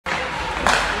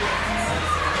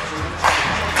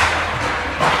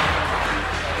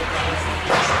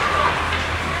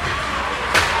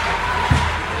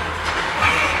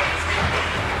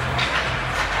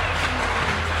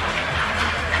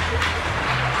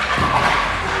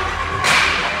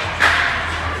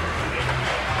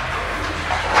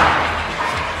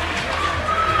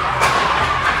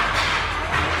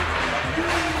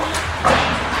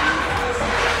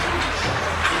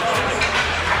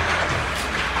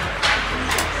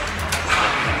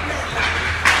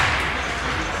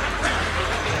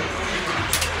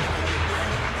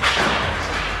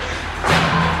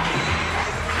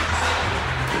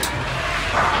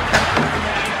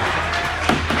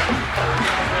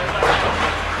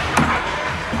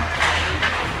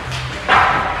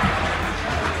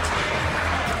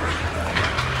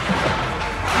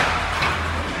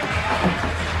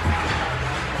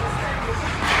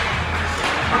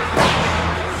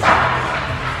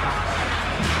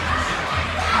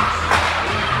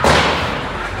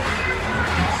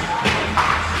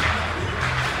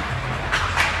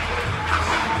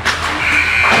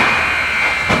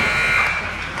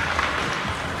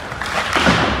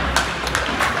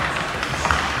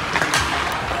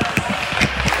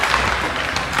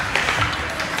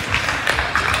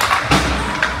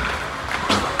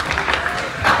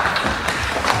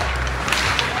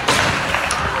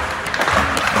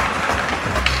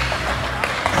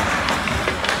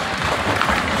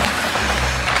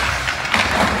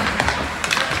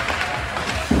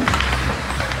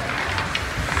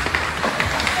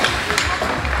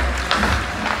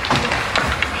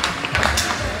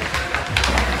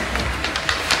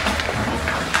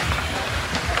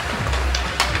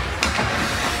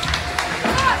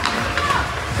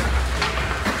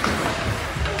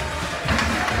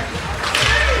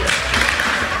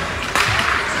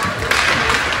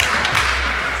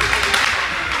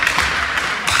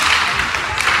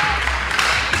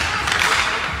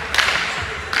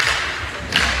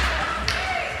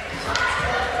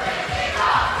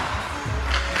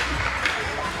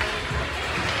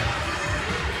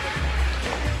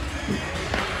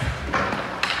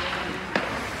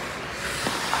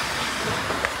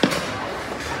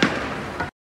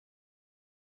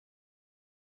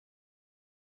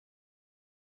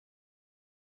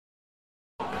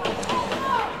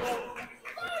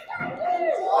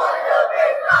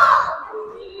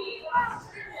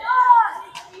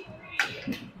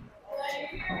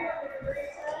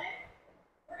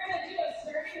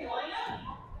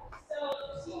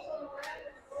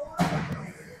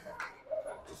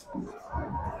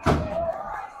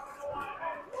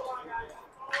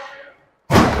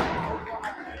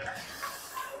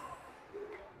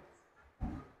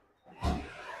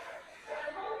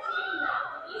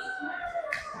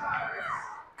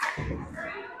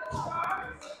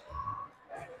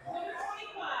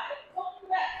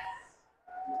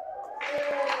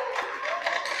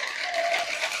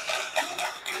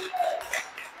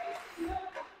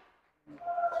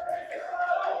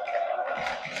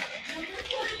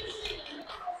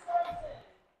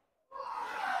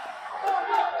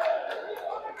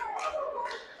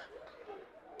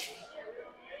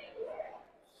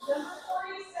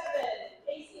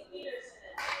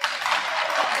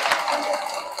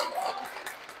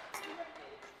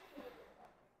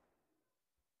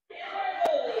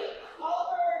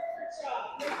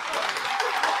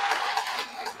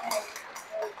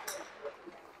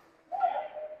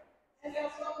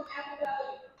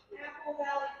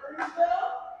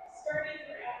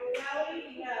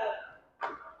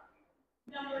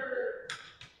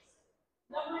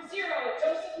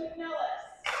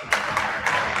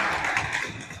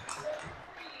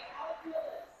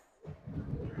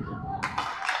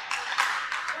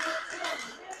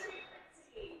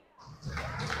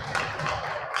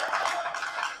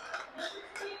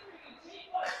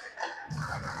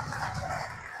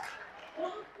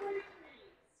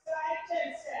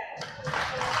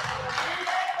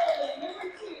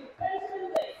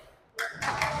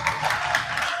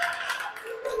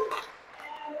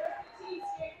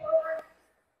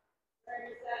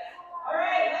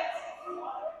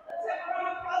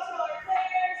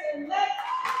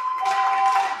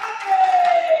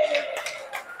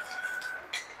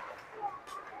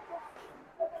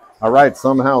All right,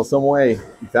 somehow, some way,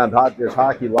 you found Hot Dish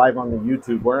Hockey live on the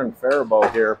YouTube. We're in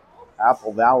Faribault here,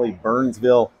 Apple Valley,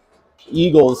 Burnsville.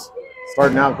 Eagles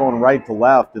starting out going right to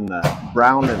left in the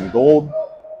brown and gold.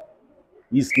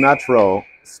 East Metro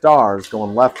Stars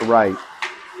going left to right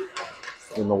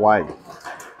in the white.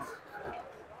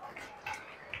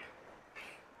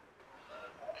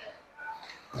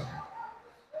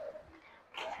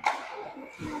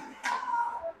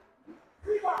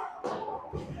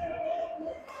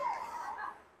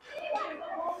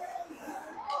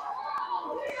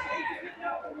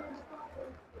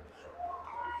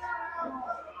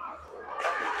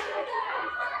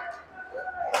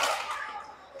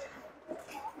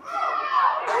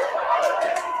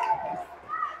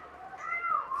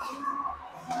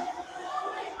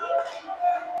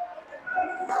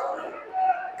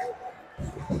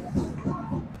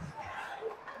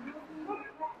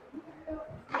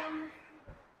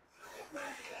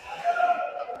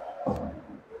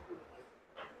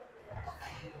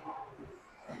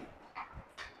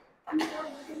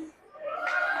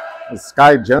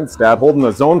 Sky Genstad holding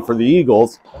the zone for the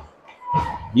Eagles.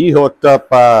 He hooked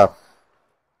up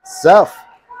Seth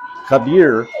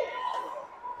Kabir.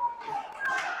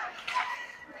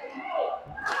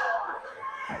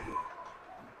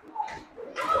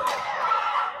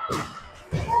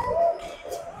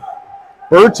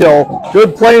 Burchill,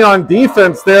 good play on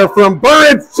defense there from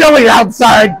Burr. It's Chili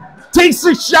outside. Takes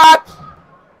a shot.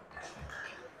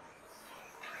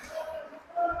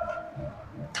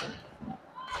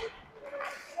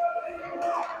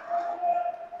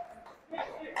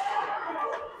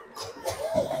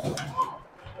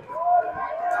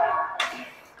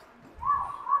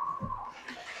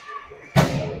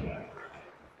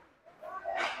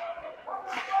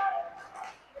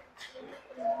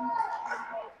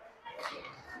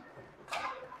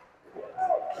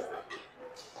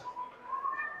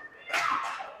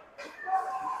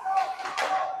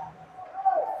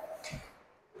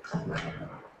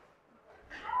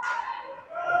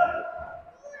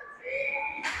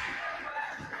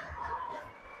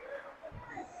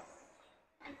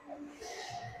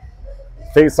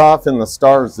 Face off in the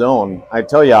Star zone. I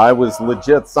tell you, I was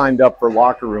legit signed up for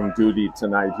locker room duty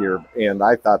tonight here, and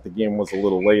I thought the game was a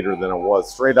little later than it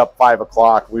was. Straight up 5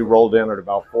 o'clock. We rolled in at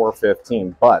about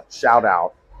 4:15. But shout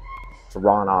out to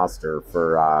Ron Oster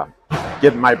for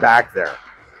getting my back there.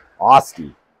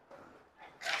 Osty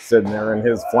sitting there in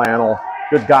his flannel.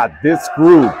 Good God, this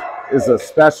group is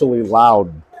especially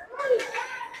loud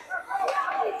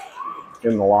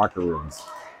in the locker rooms.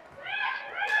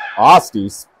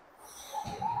 Osty's.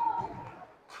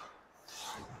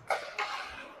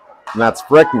 And that's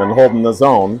Frickman holding the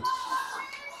zone.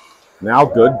 Now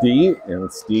good D and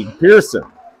Stieg Pearson.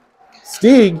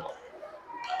 Stieg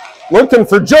looking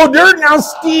for Joe Dirt. Now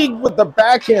Stieg with the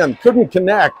backhand. Couldn't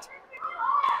connect.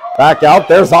 Back out.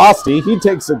 There's Osty. He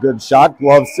takes a good shot.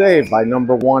 Glove save by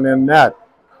number 1 in net.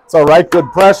 It's all right.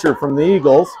 Good pressure from the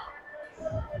Eagles.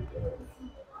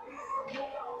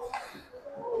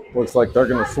 Looks like they're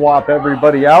going to swap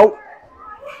everybody out.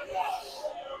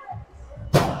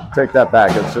 Take that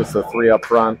back. It's just a 3 up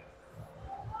front.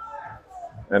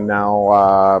 And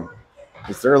now,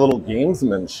 is there a little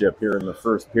gamesmanship here in the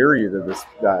first period of this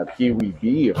PeeWee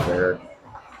B affair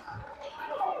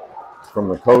from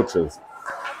the coaches?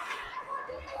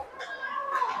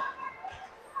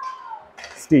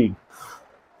 Stieg.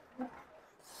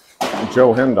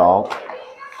 Joe Hendahl.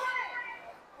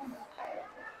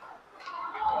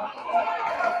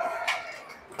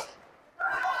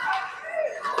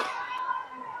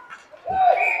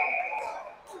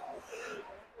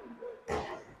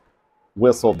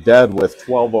 Whistle dead with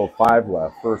 12:05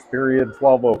 left. First period,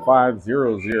 12:05,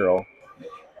 0-0.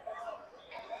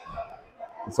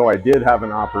 So I did have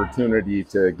an opportunity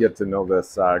to get to know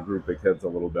this group of kids a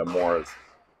little bit more as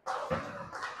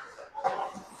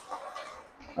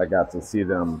I got to see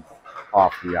them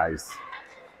off the ice.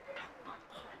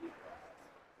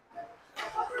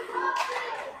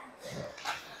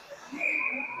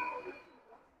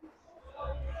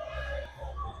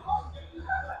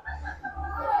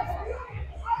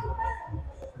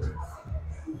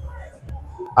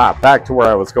 Back to where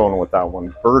I was going with that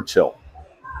one. Burchill.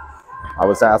 I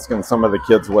was asking some of the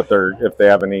kids if they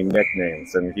have any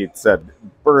nicknames, and he said,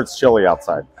 "It's chilly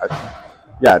outside."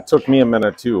 Yeah, it took me a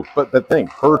minute too. But the thing,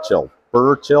 Burchill,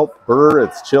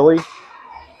 it's chilly.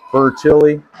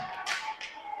 Chilly.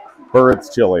 It's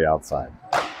chilly outside.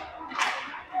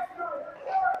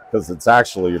 Because it's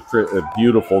actually a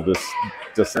beautiful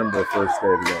December 1st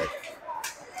day today.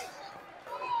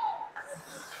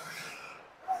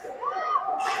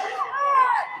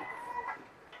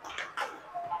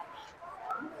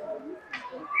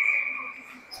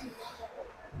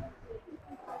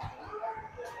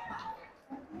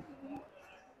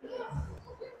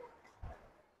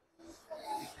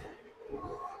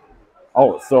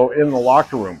 Oh, so in the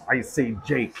locker room, I say,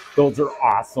 Jake, those are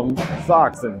awesome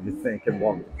socks. And you're thinking,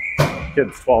 well,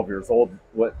 kid's 12 years old.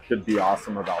 What could be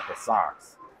awesome about the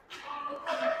socks?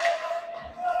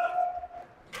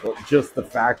 Well, just the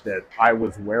fact that I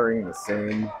was wearing the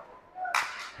same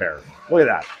pair. Look at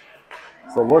that.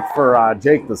 So look for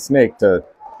Jake the Snake to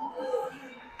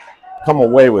come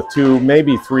away with 2,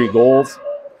 maybe 3 goals.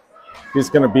 He's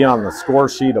going to be on the score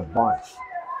sheet a bunch.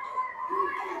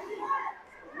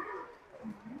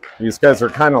 These guys are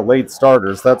kind of late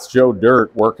starters. That's Joe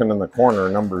Dirt working in the corner,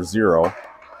 number 0.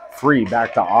 3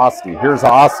 back to Osty. Here's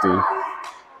Osty.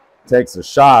 Takes a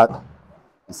shot.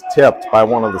 He's tipped by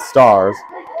one of the stars.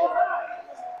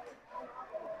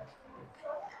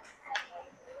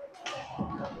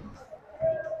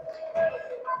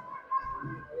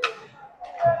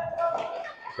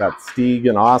 Got Stieg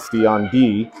and Osty on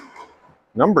D.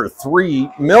 Number 3,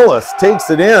 Millis takes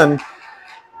it in.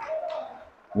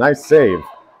 Nice save.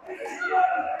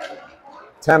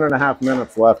 10.5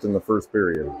 minutes left in the first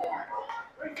period.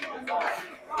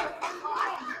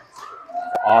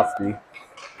 Osty.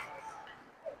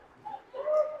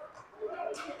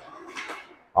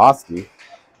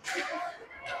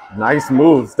 Nice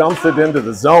moves. Dumps it into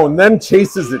the zone, then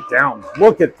chases it down.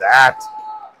 Look at that.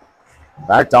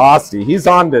 Back to Osty. He's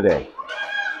on today.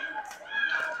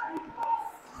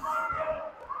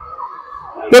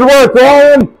 Good work,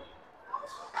 Ryan.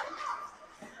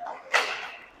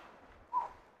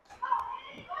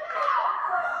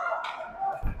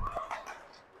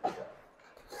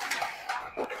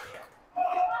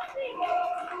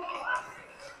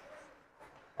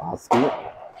 Osty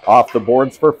off the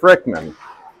boards for Frickman.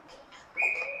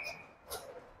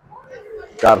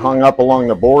 Got hung up along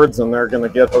the boards, and they're going to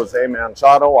get Jose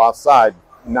Manchado offside.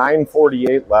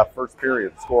 9:48 left, first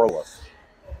period, scoreless.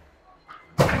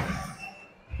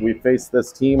 We faced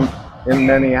this team in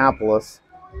Minneapolis.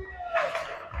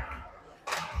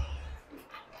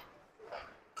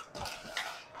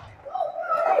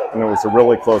 And it was a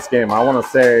really close game. I want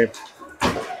to say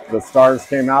the Stars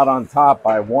came out on top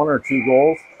by 1 or 2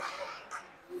 goals.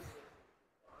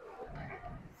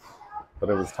 But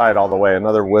it was tied all the way.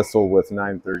 Another whistle with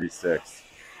 9:36.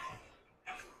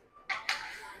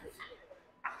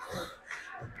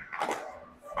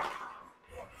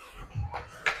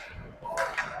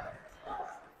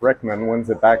 Frickman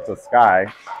wins it back to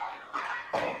Sky.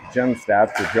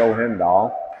 Genstad to Joe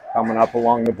Hindall. Coming up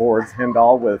along the boards.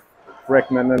 Hindall with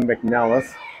Frickman and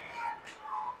McNellis.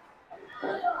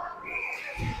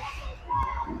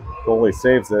 Goalie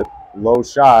saves it. Low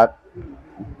shot.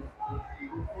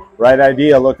 Right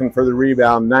idea, looking for the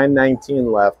rebound.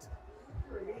 9:19 left.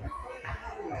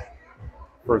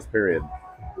 First period.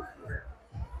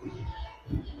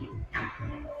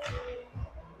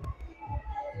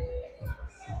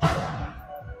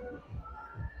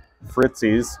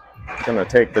 Fritzy's going to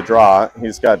take the draw.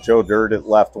 He's got Joe Dirt at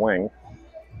left wing.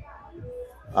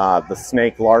 The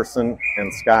Snake, Larson,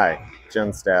 and Sky.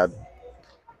 Genstad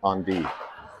on D.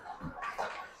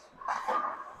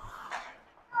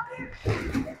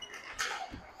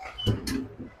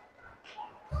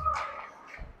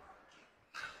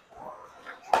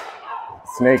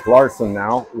 Snake Larson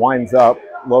now winds up,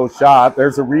 low shot.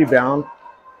 There's a rebound.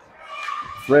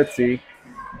 Fritzy.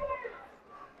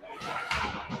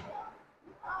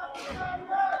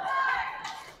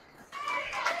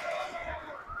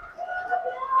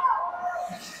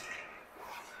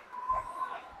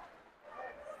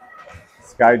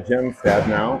 Sky Genstad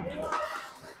now.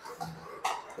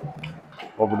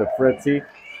 Over to Fritzy.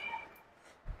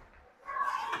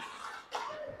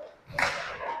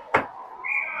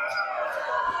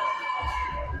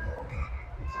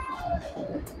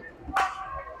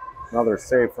 Another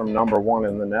save from number 1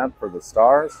 in the net for the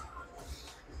Stars.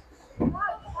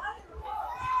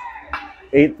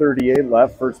 8:38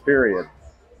 left, first period.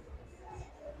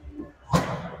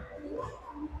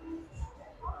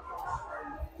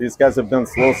 These guys have been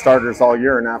slow starters all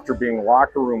year, and after being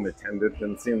locker room attendant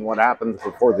and seeing what happens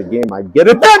before the game, I get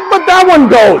it back, but that one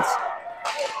goes.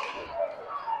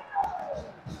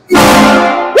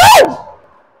 Woo!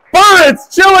 Fun,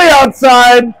 it's chilly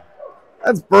outside.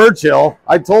 That's Burchill.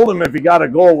 I told him if he got a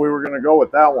goal, we were going to go with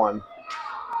that one.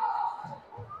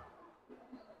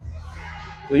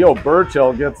 Leo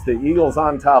Burchill gets the Eagles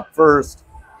on top first.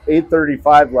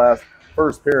 8:35 left,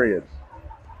 first period.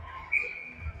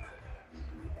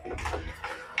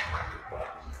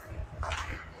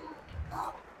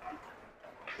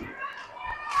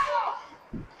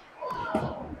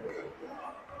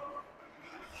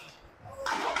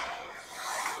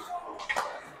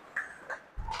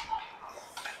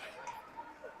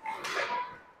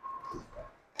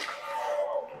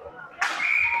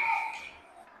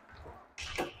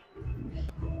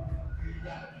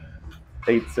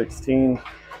 .816.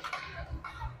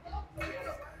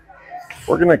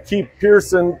 We're going to keep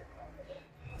Pearson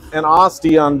and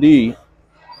Ostie on D.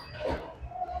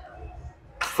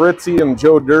 Fritzy and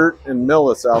Joe Dirt and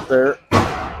Millis out there.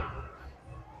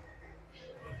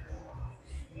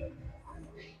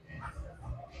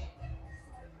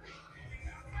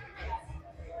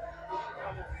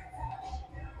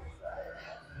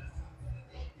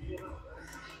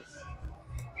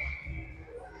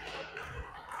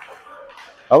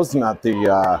 That was not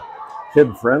the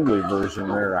kid-friendly version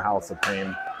there, A House of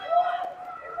Pain.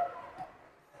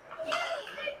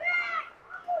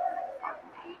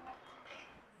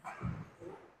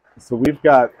 So we've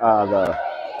got the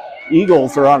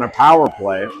Eagles are on a power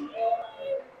play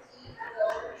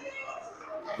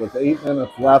with 8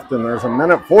 minutes left, and there's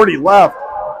 1:40 left.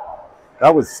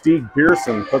 That was Steve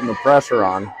Pearson putting the pressure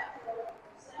on.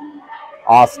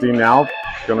 Ostie now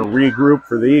going to regroup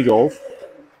for the Eagles.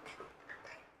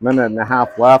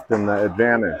 1.5 left in the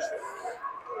advantage.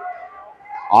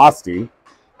 Ostie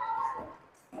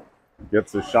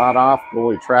gets a shot off.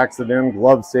 Goalie tracks it in.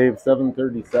 Glove save.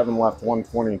 7:37 left.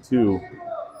 1:22.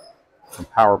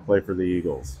 And power play for the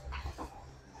Eagles.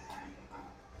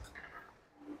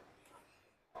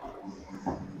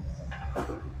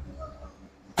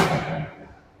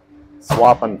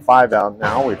 Swapping 5 out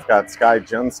now. We've got Sky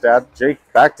Genstad. Jake,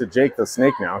 back to Jake the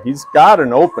Snake now. He's got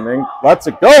an opening. Lets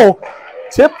it go.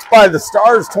 Tipped by the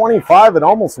Stars 25. It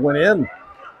almost went in.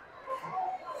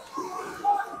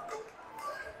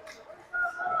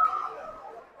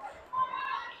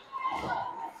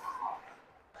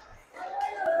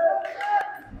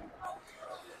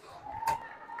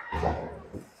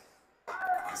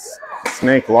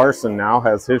 Snake Larson now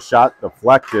has his shot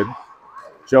deflected.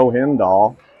 Joe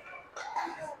Hindall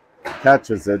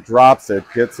catches it, drops it,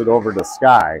 gets it over to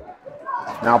Sky.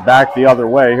 Now back the other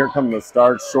way. Here come the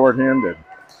Stars shorthanded.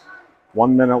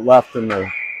 1 minute left in the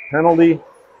penalty.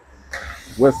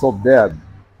 Whistle dead.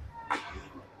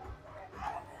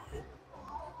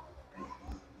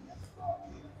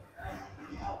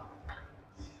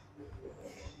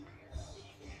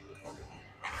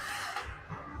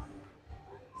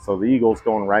 So the Eagles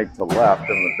going right to left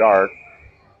in the dark.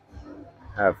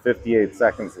 Have 58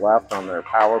 seconds left on their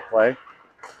power play.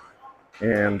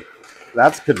 And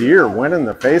that's Kadir winning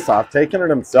the faceoff, taking it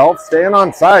himself, staying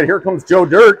on side. Here comes Joe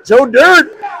Dirt. Joe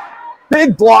Dirt!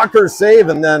 Big blocker save,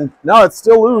 and then, no, it's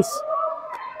still loose.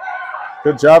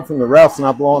 Good job from the refs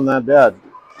not blowing that dead.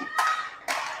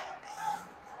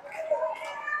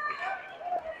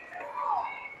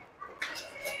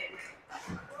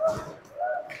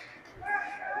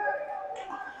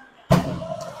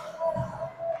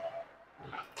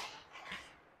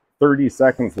 .30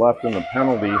 seconds left in the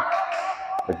penalty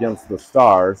against the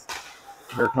Stars.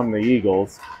 Here come the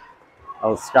Eagles.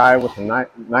 Oh, Sky with a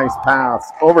nice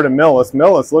pass over to Millis.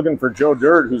 Millis looking for Joe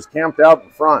Dirt, who's camped out in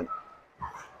front.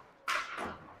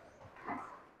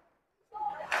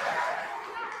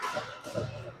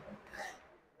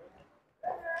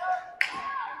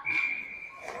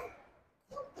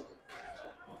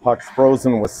 Puck's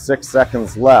frozen with 6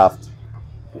 seconds left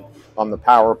on the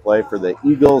power play for the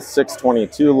Eagles.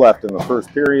 6:22 left in the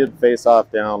first period. Face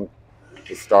off down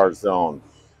the Stars zone.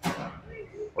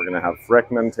 We're going to have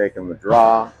Frickman taking the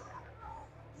draw.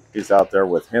 He's out there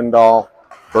with Hindall.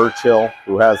 Burchill,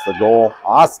 who has the goal.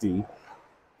 Ostie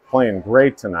playing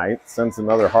great tonight. Sends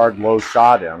another hard, low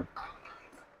shot in.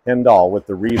 Hindall with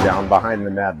the rebound behind the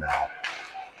net now.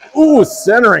 Ooh,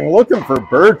 centering, looking for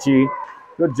Birchie.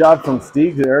 Good job from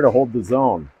Steve there to hold the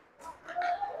zone.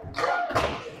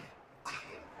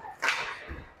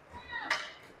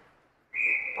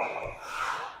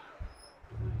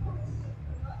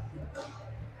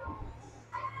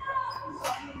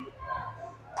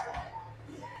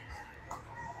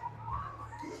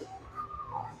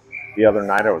 The other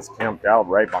night I was camped out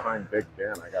right behind Big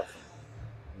Ben. I got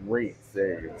some great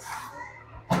saves.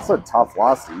 It's a tough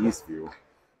loss to Eastview.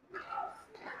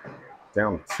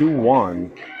 Down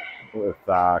 2-1 with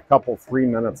a couple 3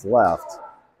 minutes left.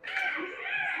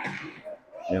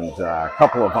 And a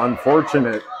couple of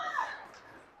unfortunate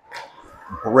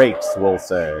breaks, we'll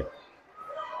say.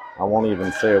 I won't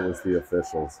even say it was the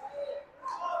officials.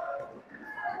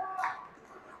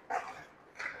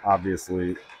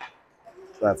 Obviously,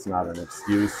 that's not an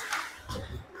excuse.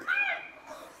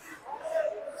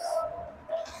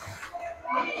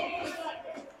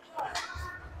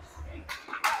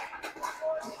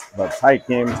 But tight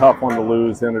game, tough one to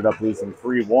lose. Ended up losing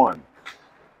 3-1.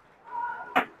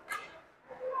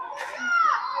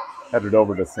 Headed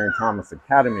over to St. Thomas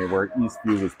Academy where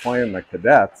Eastview was playing the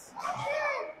Cadets.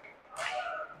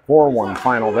 4-1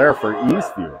 final there for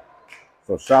Eastview.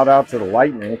 So shout out to the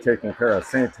Lightning taking care of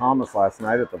St. Thomas last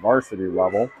night at the varsity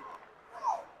level.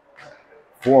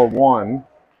 4-1.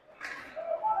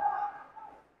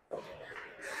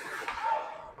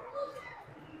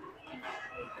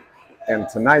 And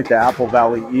tonight the Apple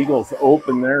Valley Eagles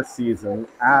open their season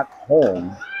at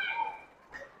home.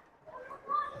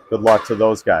 Good luck to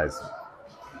those guys.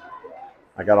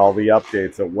 I got all the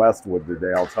updates at Westwood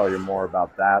today. I'll tell you more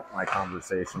about that. My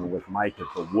conversation with Mike at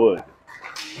the Wood.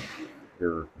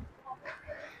 Here.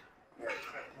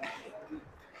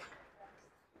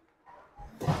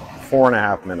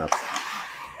 4.5 minutes.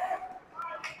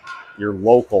 Your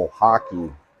local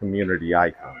hockey community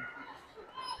icon.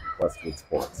 Westwood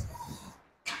Sports.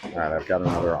 All right, I've got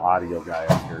another audio guy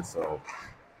up here, so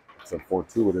it's a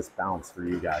fortuitous bounce for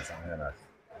you guys. I'm going to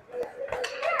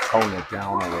tone it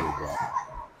down a little bit.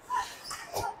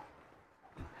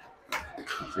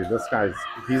 See, this guy's,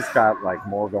 he's got like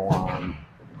more going on.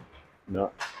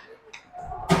 No,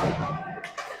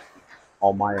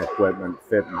 all my equipment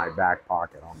fit in my back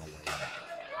pocket on the way.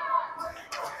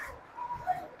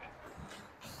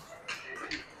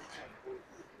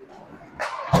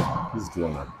 He's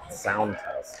doing a sound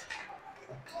test.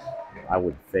 I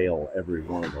would fail every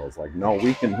one of those. Like, no,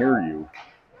 we can hear you.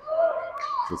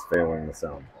 Just failing the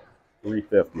sound.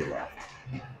 3:50 left.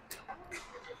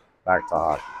 Back to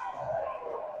hockey.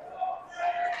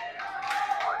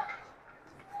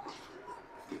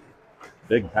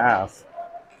 Big pass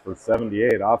for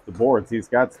 78 off the boards. He's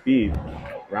got speed.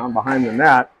 Round behind the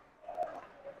net.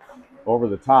 Over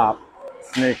the top.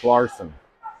 Snake Larson.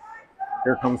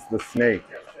 Here comes the Snake.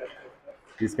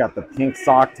 He's got the pink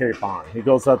sock tape on. He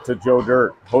goes up to Joe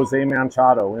Dirt. Jose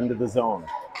Manchado into the zone.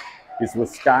 He's with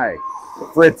Sky.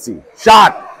 Fritzy.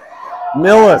 Shot.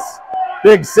 Millis.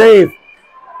 Big save.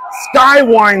 Sky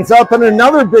winds up and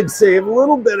another big save. A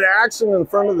little bit of action in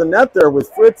front of the net there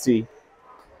with Fritzy.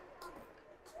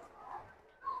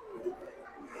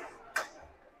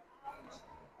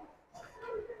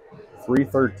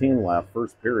 .313 left,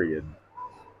 first period.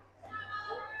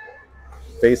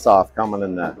 Face-off coming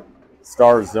in that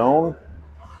Star zone.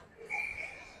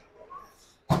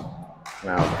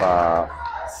 Now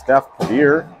Steph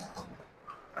Kadir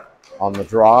on the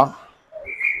draw.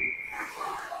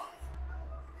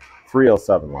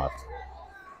 3:07 left.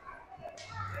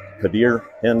 Kadir,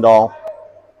 Hindall,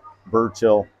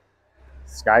 Burchill,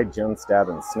 Sky Genstad,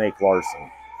 and Snake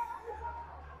Larson.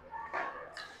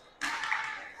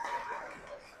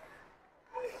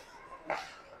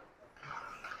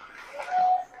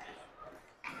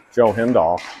 Joe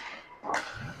Hindall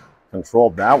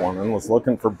controlled that one and was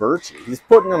looking for Burchill.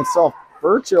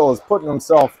 Burchill is putting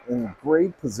himself in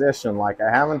great position like I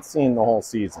haven't seen the whole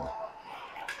season.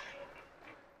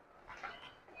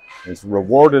 He's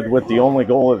rewarded with the only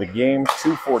goal of the game,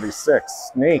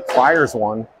 2:46. Snake fires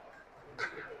one.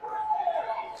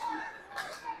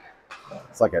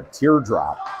 It's like a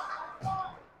teardrop.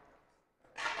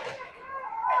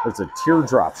 There's a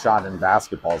teardrop shot in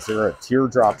basketball. Is there a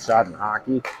teardrop shot in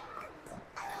hockey?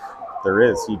 There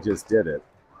is. He just did it.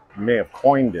 He may have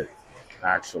coined it,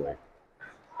 actually.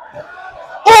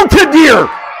 Oh, Kadir!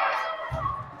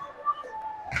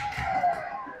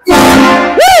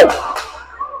 Woo!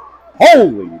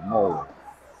 Holy moly.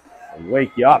 I'll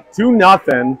wake you up.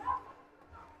 2-0.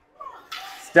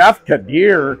 Steph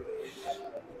Kadir.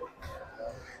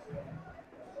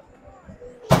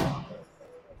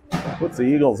 Puts the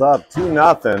Eagles up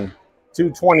 2-0.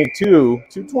 2:22.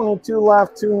 2:22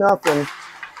 left. 2-0.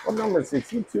 What number is it?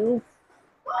 2-2?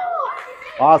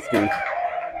 Bosky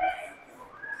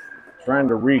trying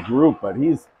to regroup, but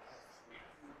he's,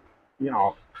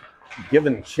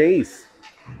 giving chase.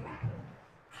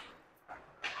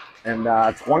 And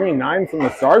 29 from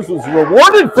the Stars was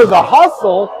rewarded for the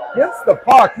hustle. Gets the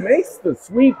puck, makes the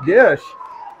sweep dish.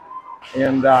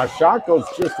 And shot goes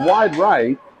just wide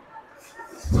right.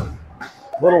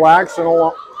 Little action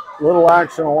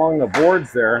along the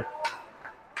boards there.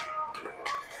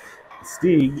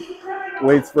 Stieg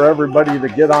waits for everybody to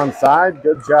get on side.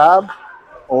 Good job.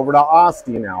 Over to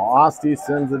Osti now. Osti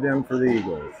sends it in for the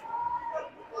Eagles.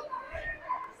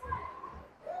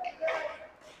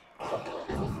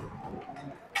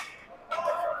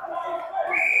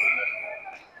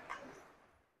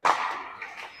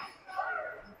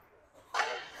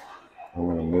 I'm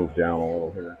going to move down a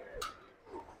little here.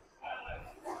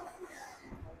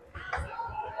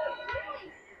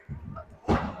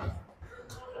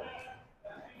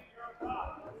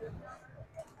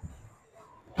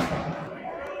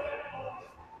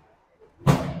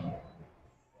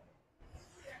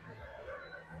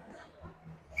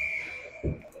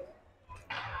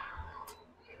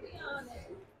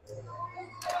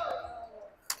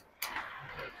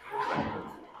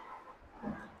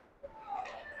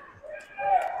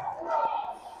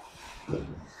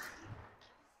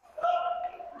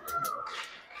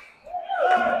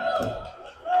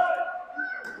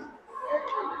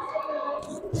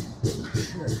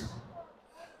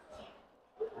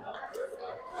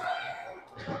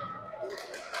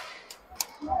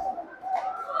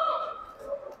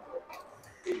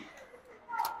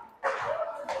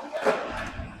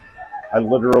 I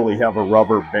literally have a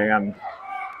rubber band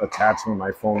attaching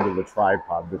my phone to the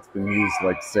tripod that's been used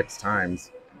like 6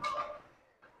 times.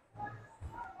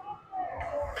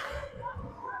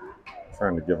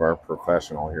 Trying to give our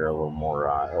professional here a little more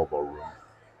elbow room,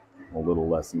 a little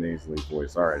less nasally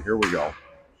voice. All right, here we go.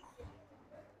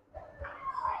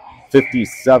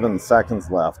 57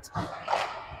 seconds left.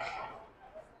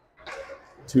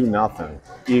 2-0,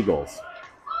 Eagles.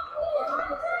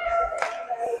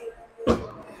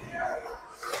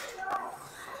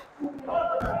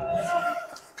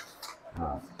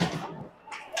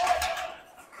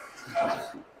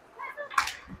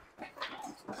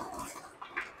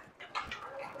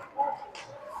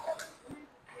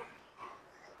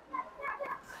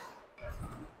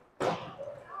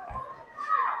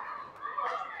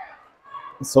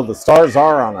 So the Stars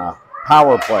are on a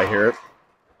power play here.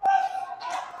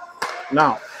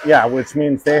 Now, yeah, which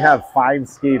means they have 5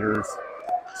 skaters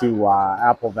to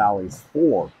Apple Valley's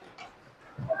 4.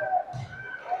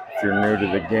 If you're new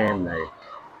to the game, they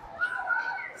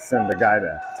send a guy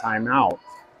to timeout.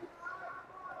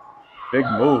 Big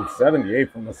move,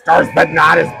 78 from the Stars, but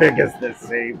not as big as this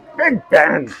save. Big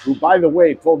Ben, who, by the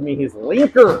way, told me he's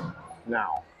linker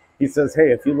now. He says,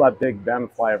 hey, if you let Big Ben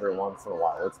fly every once in a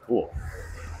while, it's cool.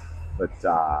 But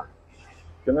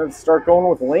gonna start going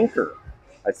with linker.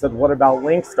 I said, what about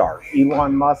Link Star?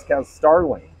 Elon Musk has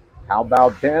Starlink. How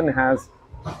about Ben has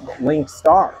Link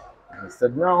Star? And he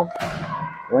said, no,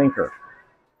 linker.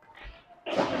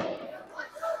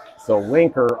 So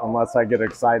linker, unless I get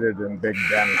excited and Big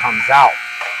Ben comes out.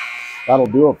 That'll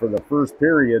do it for the first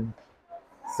period.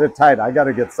 Sit tight. I got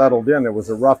to get settled in. It was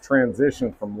a rough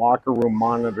transition from locker room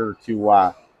monitor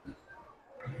to,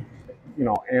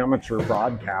 amateur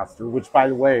broadcaster, which, by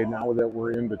the way, now that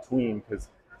we're in between, because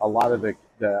a lot of the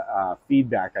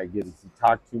feedback I get is you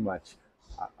talk too much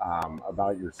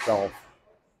about yourself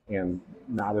and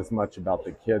not as much about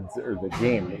the kids or the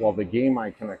game. Well, the game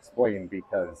I can explain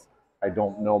because I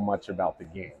don't know much about the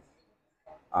game.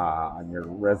 I'm your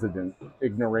resident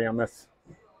ignoramus,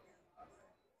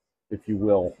 if you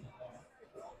will.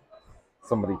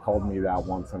 Somebody called me that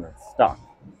once and it stuck.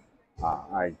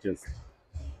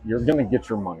 You're going to get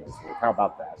your money's worth. How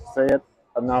about that? Say it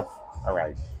enough? All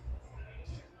right.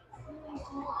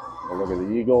 We'll look at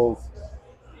the Eagles.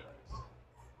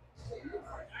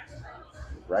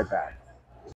 Right back.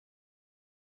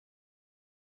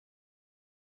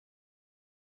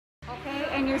 Okay,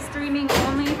 and you're streaming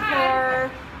only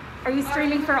for, are you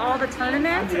streaming for all the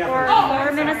tournaments or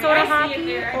for Minnesota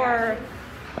hockey or?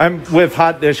 I'm with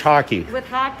Hot Dish Hockey. With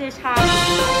Hot Dish Hockey.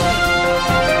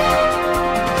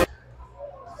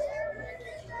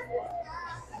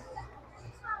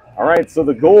 All right, so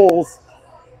the goals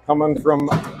coming from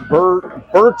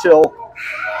Burchill.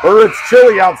 It's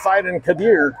chilly outside in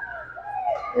Kadir.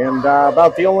 And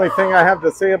about the only thing I have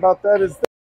to say about that is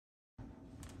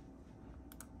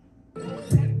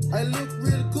I look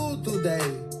real good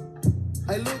today.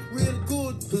 I look real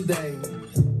good today.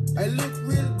 I look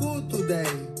real good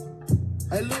today.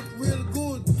 I look real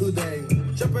good today.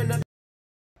 Jumping up.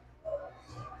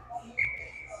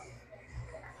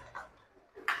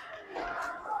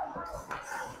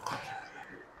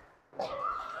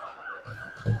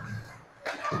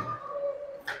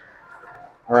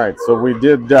 all right, so we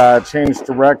did change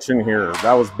direction here.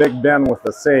 That was Big Ben with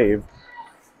the save.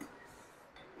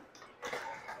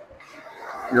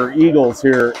 your Eagles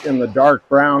here in the dark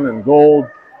brown and gold.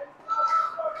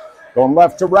 Going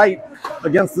left to right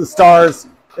against the Stars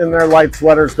in their light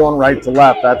sweaters, going right to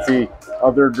left. That's the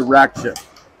other direction.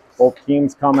 Both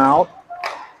teams come out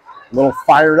a little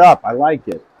fired up. I like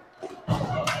it.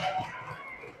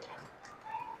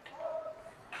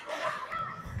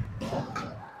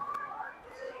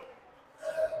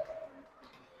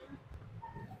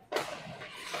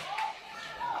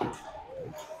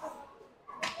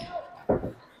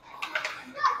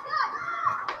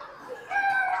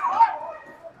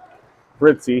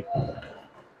 Fritzy.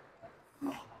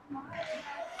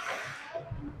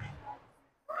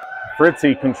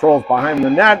 Fritzy controls behind the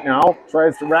net now,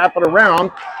 tries to wrap it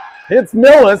around, hits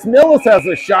Millis. Millis has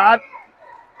a shot.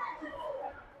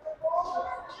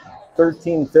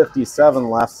 13:57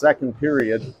 left, second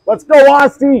period. Let's go,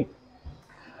 Osti!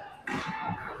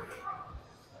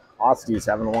 Osti's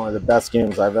having one of the best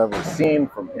games I've ever seen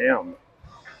from him.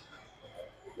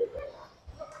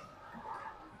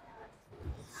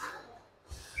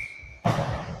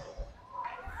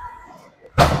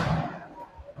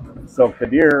 So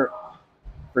Kadir,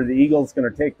 for the Eagles,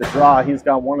 going to take the draw. He's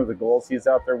got one of the goals. He's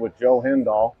out there with Joe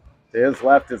Hindall. To his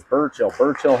left is Burchill.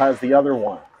 Burchill has the other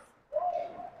one.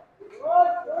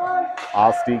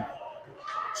 Osti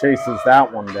chases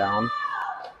that one down.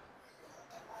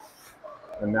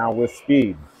 And now with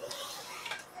speed.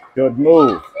 Good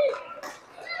move.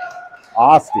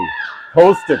 Osti,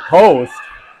 coast to coast.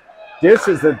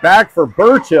 Dishes it back for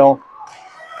Burchill.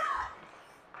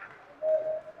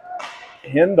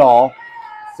 Hindall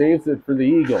saves it for the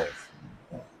Eagles.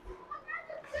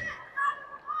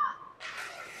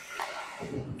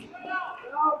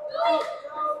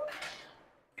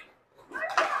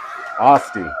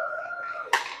 Osti.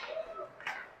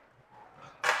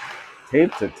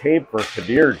 Tape to tape for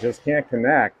Kadir, just can't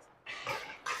connect.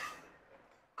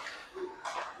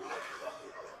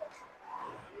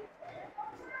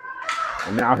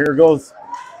 And now here goes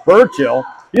Burchill.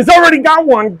 He's already got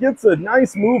one. Gets a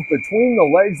nice move between the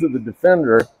legs of the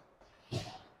defender.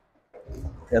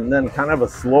 And then kind of a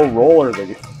slow roller.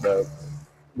 The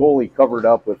goalie covered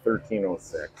up with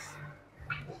 13:06.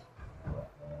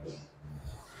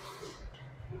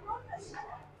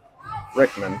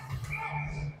 Rickman.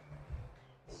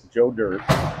 Joe Dirt.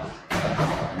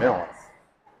 Mills.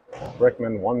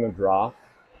 Rickman won the draw.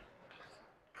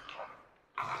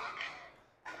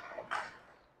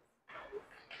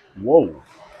 Whoa.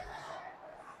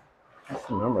 Just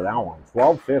remember that one.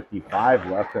 12:55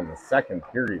 left in the second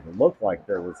period. It looked like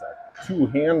there was a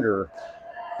two-hander.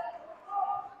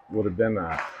 Would have been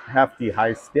a hefty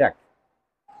high stick.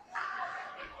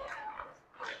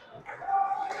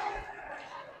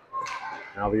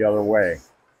 Now the other way.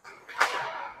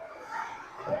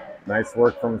 Nice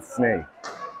work from Snake.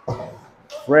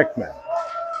 Frickman.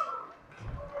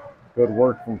 Good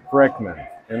work from Frickman.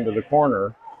 Into the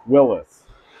corner. Willis.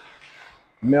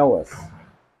 Millis.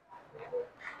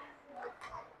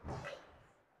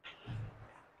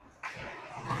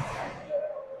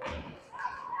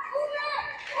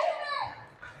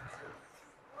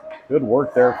 Good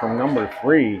work there from number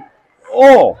 3.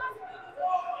 Oh!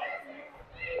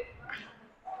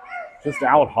 Just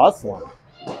out hustling.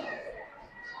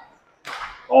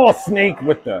 Oh, Snake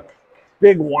with the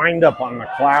big wind up on the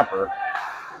clapper.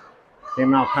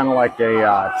 Came out kind of like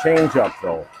a change up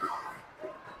though.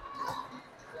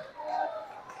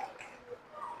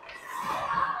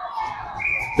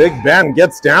 Big Ben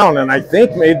gets down and I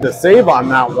think made the save on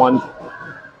that one.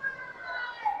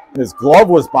 His glove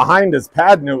was behind his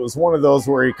pad, and it was one of those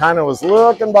where he kind of was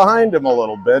looking behind him a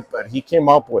little bit, but he came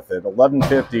up with it.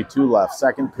 11:52 left,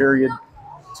 second period,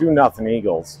 2-0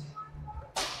 Eagles.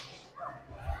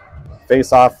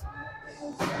 Face off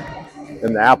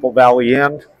in the Apple Valley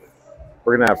end.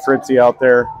 We're going to have Fritzy out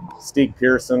there, Steve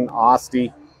Pearson,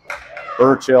 Osti,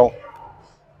 Burchill.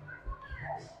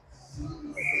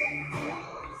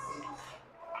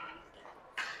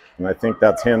 And I think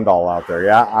that's Hindall out there.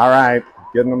 Yeah, all right.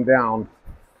 Getting them down.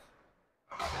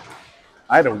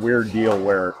 I had a weird deal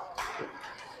where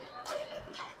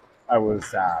I was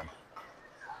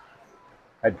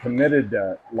had committed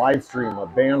to live stream a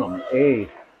Bantam A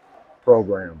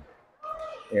program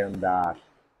and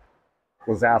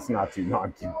was asked not to.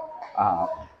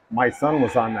 My son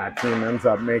was on that team, ends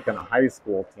up making a high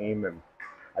school team, and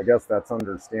I guess that's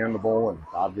understandable. And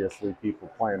obviously people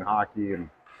playing hockey and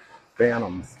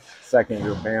Bantams, second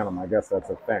year Bantam, I guess that's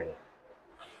a thing.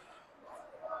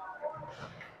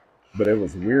 But it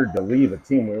was weird to leave a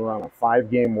team. We were on a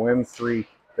 5-game win streak.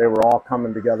 They were all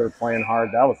coming together, playing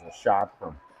hard. That was a shot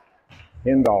from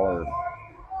Hindall or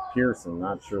Pearson.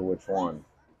 Not sure which one.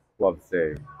 Glove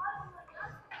save.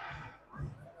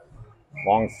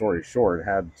 long story short,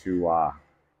 had to,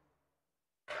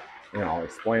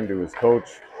 explain to his coach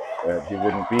that he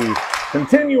wouldn't be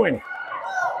continuing.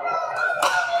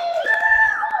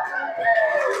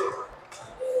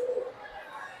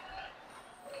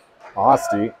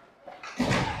 Osti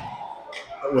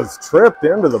was tripped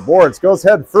into the boards, goes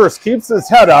head first, keeps his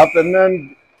head up, and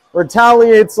then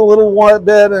retaliates a little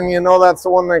bit, and that's the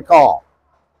one they call.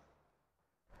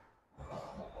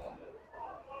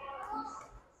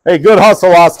 Hey, good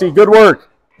hustle, Osti. Good work.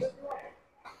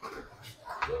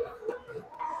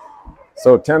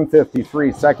 So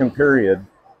 10:53, second period.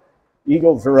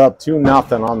 Eagles are up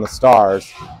 2-0 on the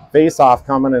Stars. Face-off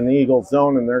coming in the Eagles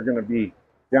zone, and they're going to be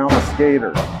down a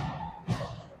skater.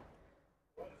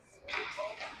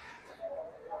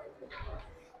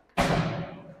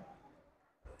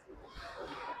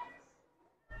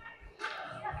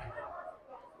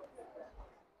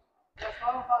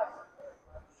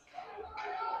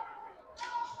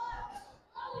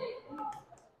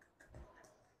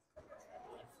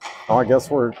 Oh, I guess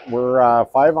we're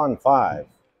 5-on-5.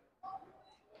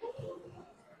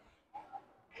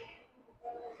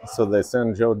 So they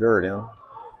send Joe Dirt in.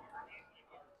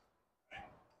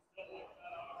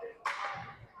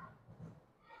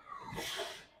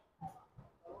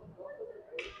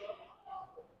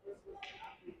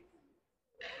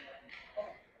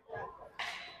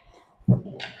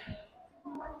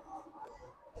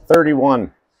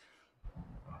 $31.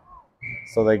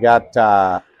 So they got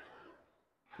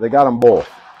them both.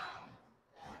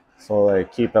 So they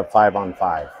keep it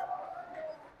 5-on-5.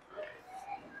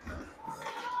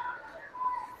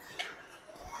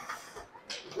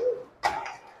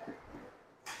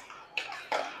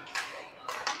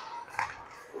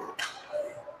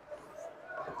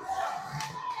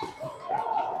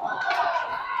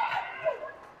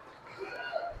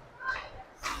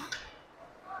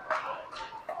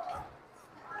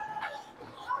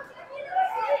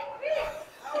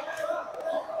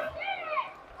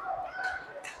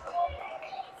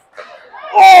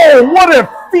 Oh, what a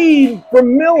feed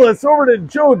from Millis over to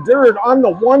Joe Dirt on the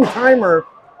one-timer.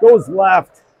 Goes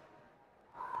left.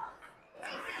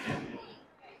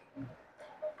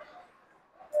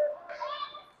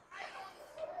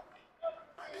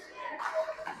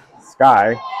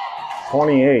 Sky,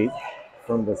 28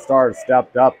 from the Stars,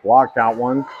 stepped up, blocked out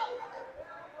one.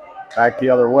 Back the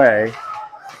other way.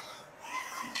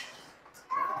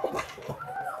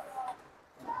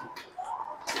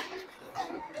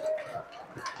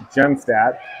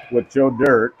 Genstadt with Joe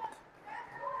Dirt.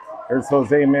 Here's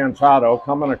Jose Manchado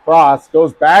coming across,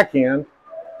 goes backhand,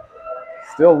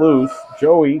 still loose.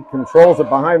 Joey controls it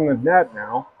behind the net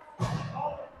now.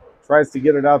 Tries to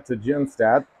get it out to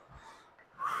Genstadt.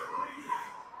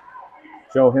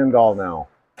 Joe Hindall now.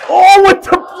 Oh, with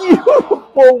the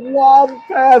beautiful lob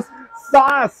pass.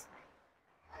 Sauce.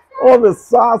 Oh, the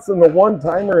sauce and the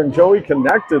one-timer, and Joey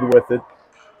connected with it.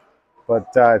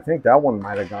 But I think that one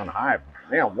might have gone high.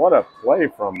 Man, what a play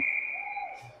from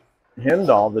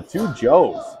Hindall, the two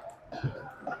Joes.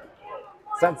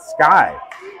 Is that Sky?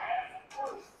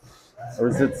 Or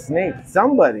is it Snake?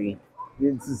 Somebody.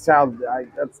 This is how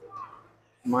that's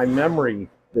my memory,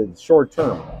 the short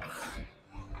term.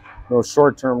 No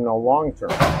short term, no long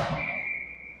term.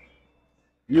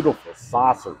 Beautiful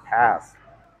saucer pass.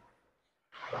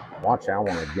 Watch that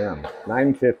one again.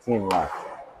 9:15 left.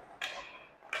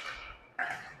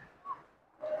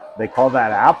 They call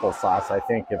that applesauce, I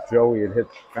think, if Joey had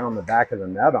found the back of the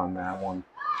net on that one.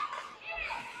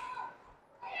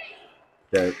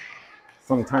 That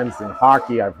sometimes in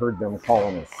hockey, I've heard them call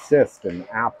an assist an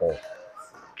apple.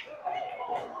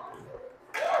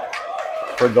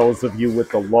 For those of you with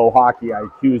the low hockey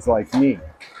IQs like me.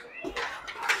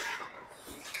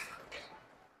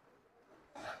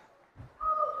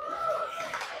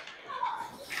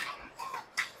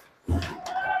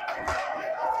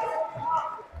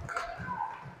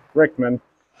 Rickman.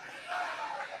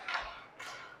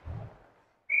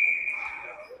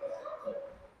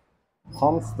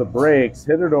 Pumps the brakes,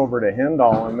 hit it over to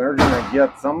Hindall, and they're going to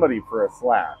get somebody for a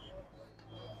slash.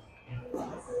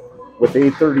 With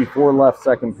 8:34 left,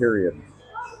 second period.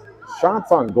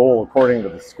 Shots on goal, according to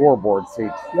the scoreboard, say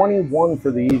 21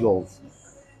 for the Eagles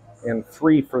and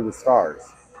 3 for the Stars.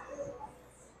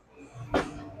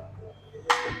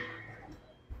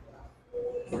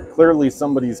 Clearly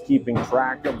somebody's keeping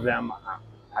track of them.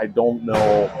 I don't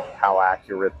know how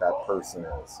accurate that person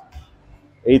is.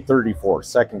 8:34,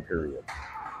 second period.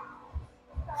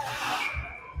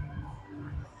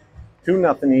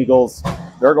 2-0 Eagles.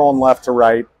 They're going left to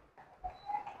right.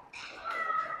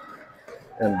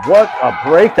 And what a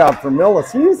breakout for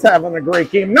Millis. He's having a great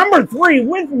game. Number 3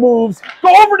 with moves. Go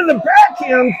over to the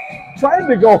backhand. Tried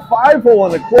to go 5-hole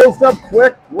and it closed up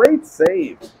quick. Great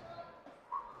save.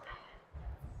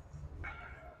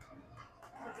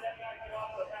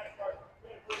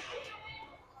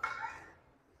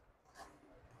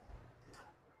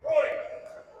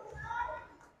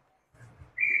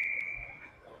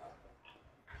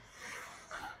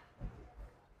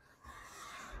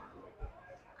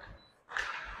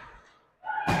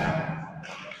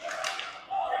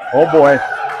 Oh boy.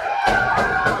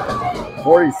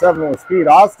 47 with speed.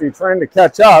 Osti trying to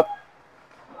catch up.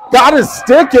 Got his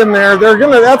stick in there. They're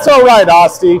gonna, that's all right,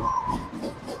 Osti.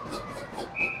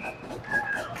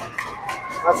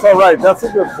 That's all right. That's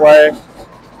a good play.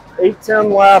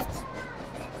 8-10 left.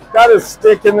 Got his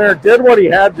stick in there. Did what he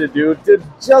had to do. Did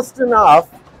just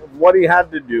enough of what he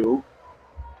had to do.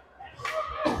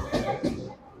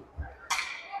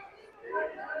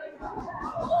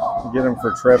 Get him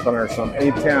for tripping or something.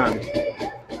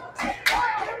 8-10.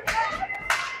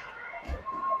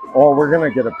 Oh, we're going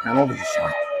to get a penalty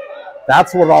shot.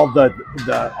 That's what all the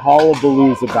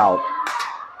hullabaloo's about.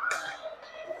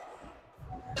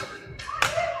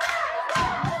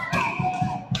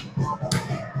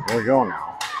 There we go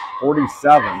now.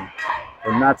 47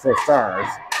 for Metro Stars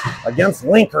against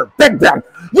Linker. Big Ben.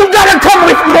 You got to come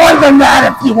with more than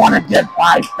that if you want to get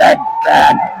by Big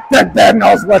Ben. Big Ben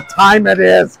knows what time it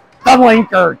is. The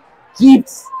Linker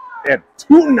keeps it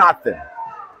 2-0.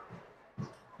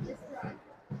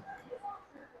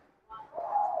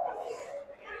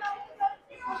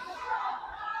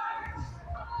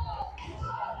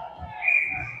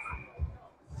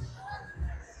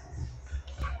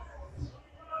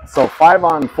 So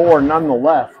 5-on-4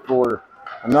 nonetheless for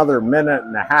another minute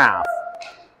and a half.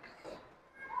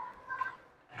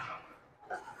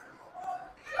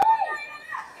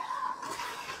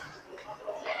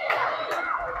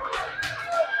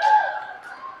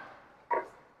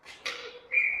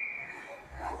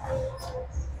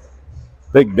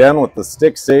 Big Ben with the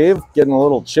stick save, getting a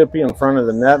little chippy in front of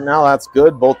the net. Now that's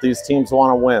good. Both these teams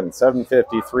want to win.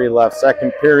 7:53 left,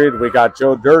 second period. We got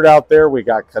Joe Dirt out there. We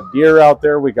got Kadir out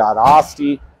there. We got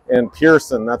Osti and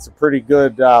Pearson. That's a pretty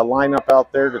good lineup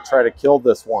out there to try to kill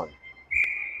this one.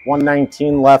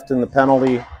 1:19 left in the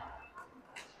penalty.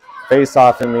 Face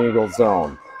off in the Eagle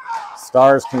zone.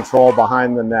 Stars control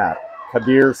behind the net.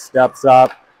 Kadir steps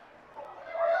up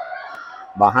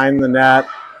behind the net.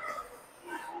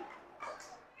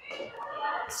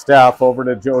 Steph over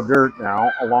to Joe Dirt now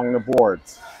along the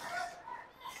boards.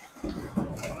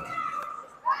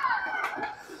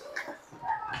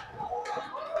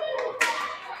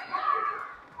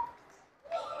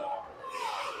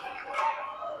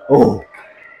 Oh.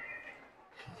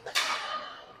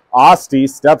 Osti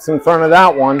steps in front of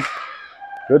that one.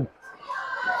 Good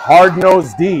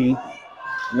hard-nosed D.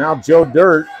 Now Joe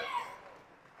Dirt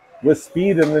with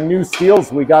speed and the new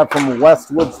steals we got from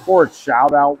Westwood Sports.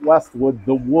 Shout out Westwood,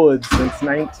 the Woods since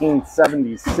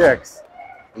 1976.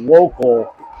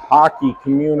 Local hockey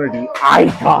community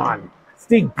icon.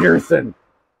 Steve Pearson.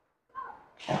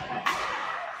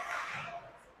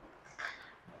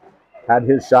 Had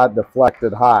his shot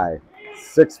deflected high.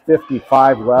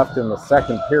 6:55 left in the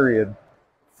second period.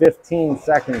 15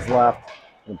 seconds left.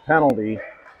 The penalty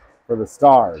for the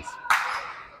Stars.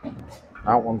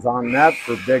 That one's on net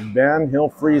for Big Ben. He'll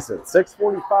freeze it.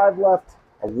 6:45 left,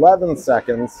 11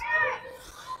 seconds.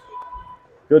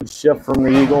 Good shift from the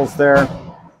Eagles there.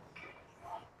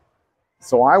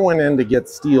 So I went in to get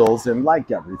steals and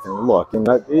like everything. Look, and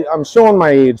I'm showing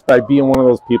my age by being one of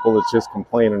those people that's just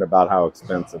complaining about how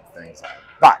expensive things are.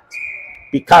 But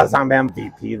because I'm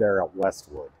MVP there at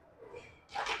Westwood.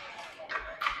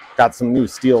 Got some new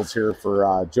steals here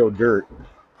for Joe Dirt.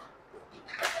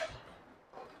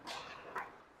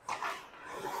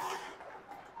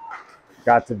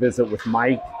 Got to visit with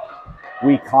Mike.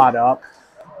 We caught up.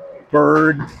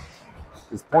 Bird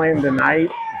is playing tonight.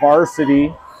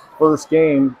 Varsity, first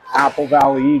game, Apple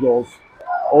Valley Eagles.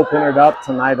 Open it up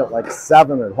tonight at like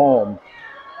 7 at home.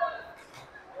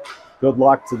 Good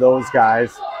luck to those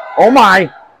guys. Oh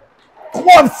my!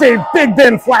 Glove save. Big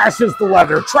Ben flashes the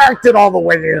leather. Tracked it all the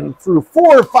way in through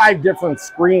 4 or 5 different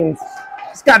screens.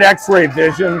 He's got x-ray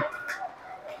vision.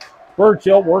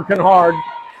 Burchill working hard.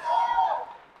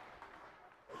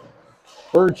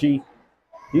 Birchie,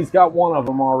 he's got one of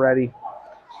them already.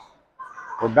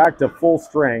 We're back to full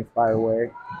strength, by the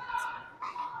way.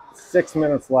 6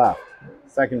 minutes left,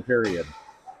 second period.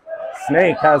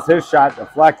 Snake has his shot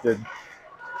deflected.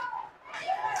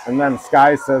 And then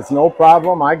Sky says, no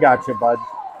problem, I got you, bud.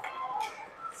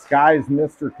 Sky's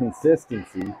Mr.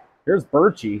 Consistency. Here's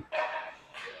Birchie.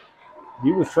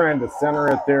 He was trying to center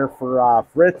it there for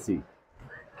Fritzy.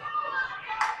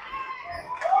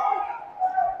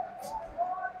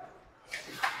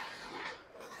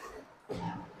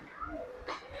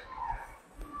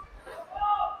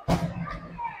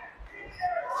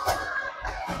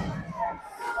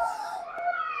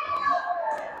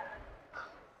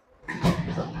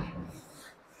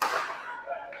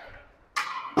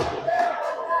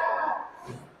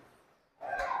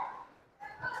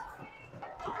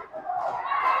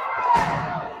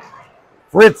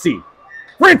 Fritzy,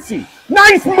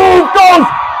 nice move, goes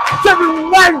to the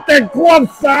right, the glove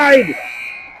side,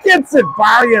 gets it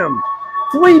by him.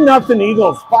 3-0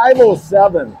 Eagles,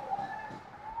 5:07.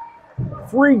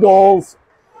 3 goals,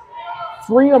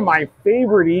 3 of my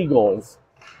favorite Eagles.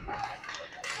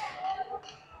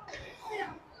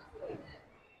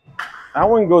 That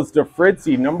one goes to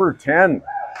Fritzy, number 10.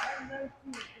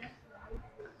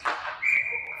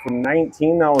 From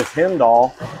 19, that was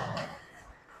Hindall.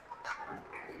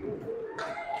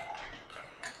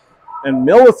 And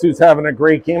Millis, who's having a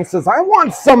great game, says, I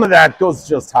want some of that, goes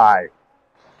just high.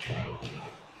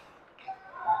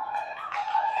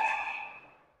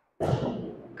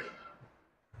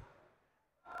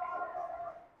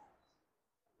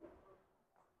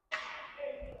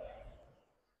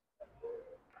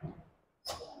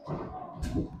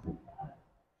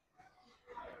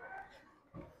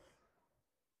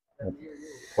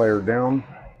 Player down.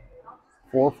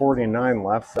 4:49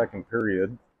 left, second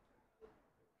period.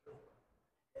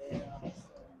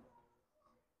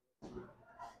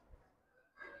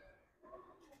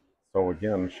 So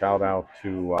again, shout out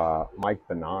to Mike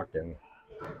Benakin,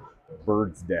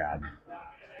 Bird's dad,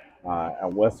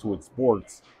 at Westwood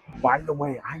Sports. By the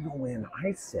way, I go in,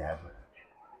 I said,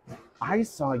 I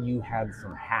saw you had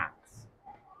some hats.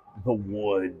 The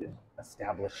Wood,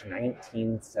 established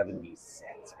 1976.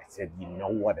 I said, you know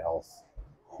what else?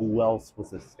 Who else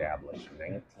was established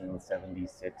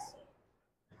 1976?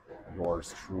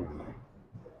 Yours truly.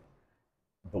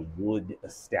 The Wood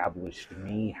established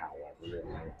me, however, in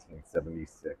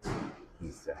 1976. He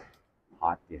said,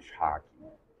 hot dish hockey.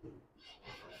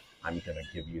 I'm going to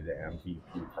give you the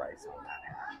MVP prize on that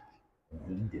hat. And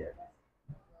he did.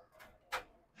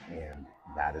 And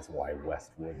that is why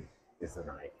Westwood is an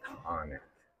iconic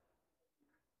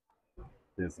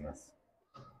business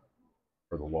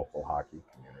for the local hockey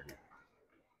community.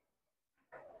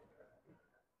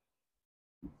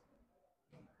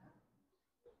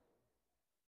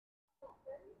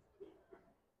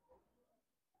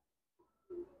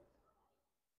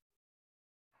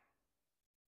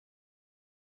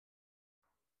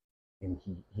 And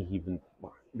he even,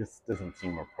 this doesn't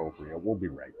seem appropriate. We'll be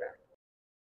right back.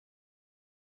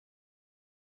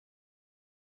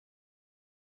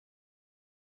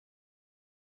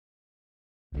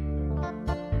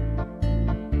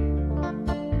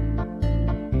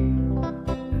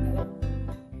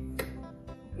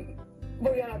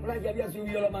 Voy a la playa, ya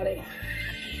subió la marea.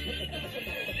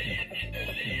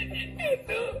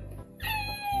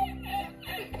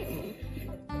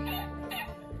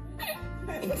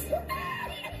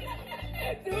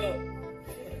 Tú,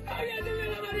 hágame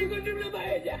la mano y encontré una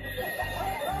paella.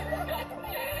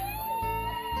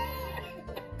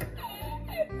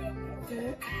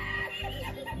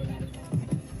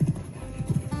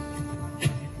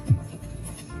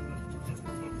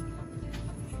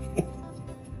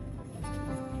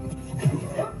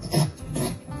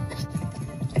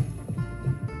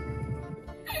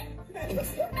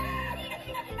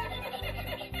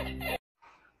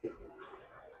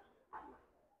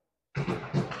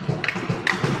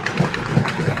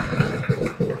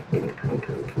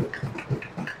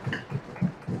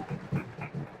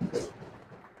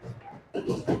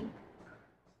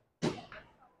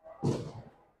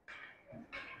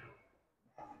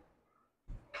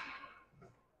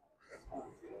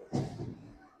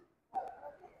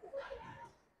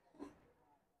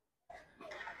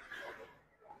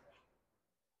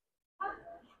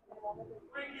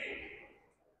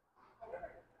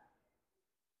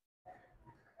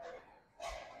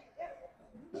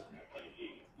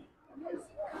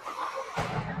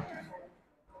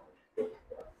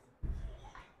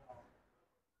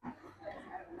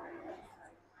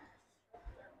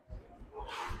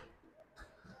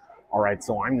 All right,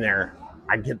 so I'm there.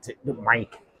 I get to,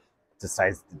 Mike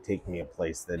decides to take me a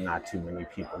place that not too many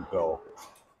people go.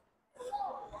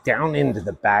 Down into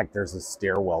the back, there's a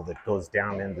stairwell that goes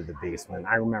down into the basement.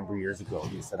 I remember years ago,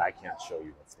 he said, I can't show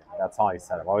you what's down. That's all he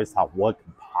said. I've always thought, what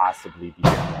could possibly be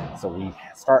down there? So we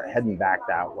start heading back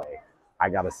that way. I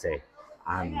got to say,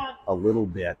 I'm a little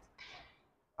bit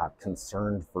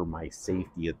concerned for my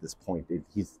safety at this point.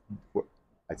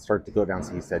 I start to go down,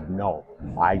 so he said, no,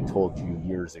 I told you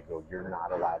years ago, you're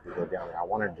not allowed to go down there. I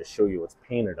wanted to show you what's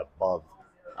painted above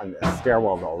on the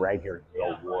stairwell though, right here,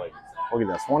 the wood. Look at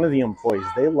this, one of the employees,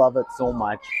 they love it so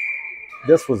much.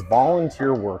 This was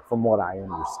volunteer work from what I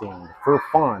understand. For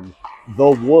fun, the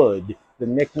wood, the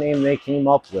nickname they came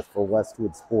up with for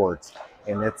Westwood Sports,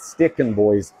 and it's Stickin'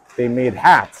 Boys. They made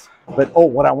hats. But oh,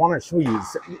 what I want to show you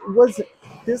is, was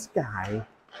this guy,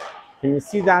 can you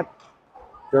see that?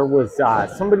 There was,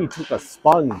 somebody took a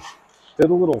sponge, did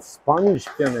a little sponge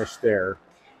finish there.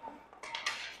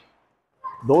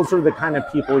 Those are the kind of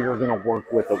people you're going to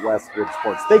work with at Westwood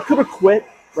Sports. They could have quit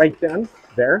right then,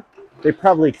 there. They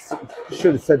probably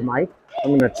should have said, Mike,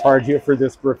 I'm going to charge you for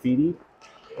this graffiti.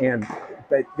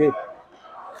 But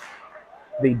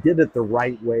they did it the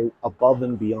right way, above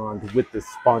and beyond, with the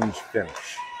sponge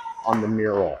finish on the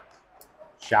mural.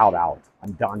 Shout out.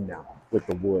 I'm done now with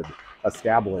the wood.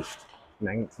 Established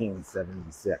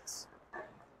 1976.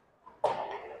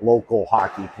 Local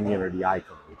hockey community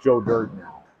icon. Joe Dirt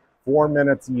now. 4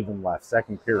 minutes even left,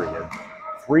 second period.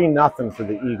 3-0 for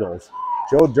the Eagles.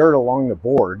 Joe Dirt along the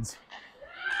boards.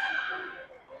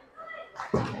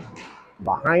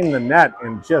 Behind the net,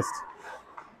 and just,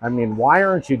 I mean, why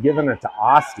aren't you giving it to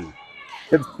Osti?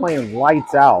 Kid's playing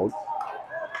lights out.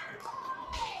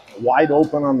 Wide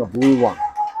open on the blue line.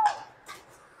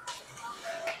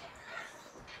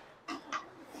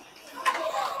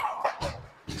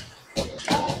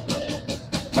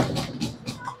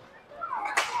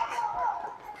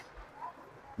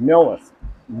 Millis,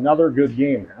 another good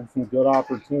game. Had some good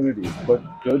opportunities, but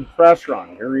good pressure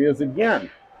on. Here he is again.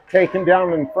 Taken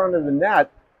down in front of the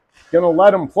net. Gonna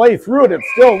let him play through it. It's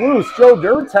still loose. Joe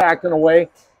Dirt's hacking away.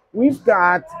 We've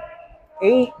got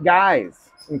 8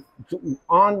 guys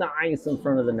on the ice in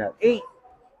front of the net. 8.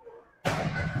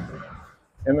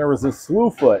 And there was a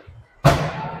slew foot.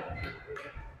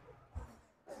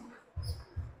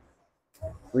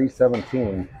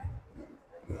 3:17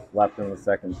 left in the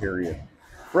second period.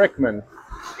 Frickman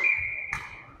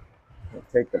will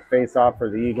take the face off for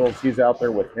the Eagles. He's out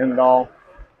there with Hindall,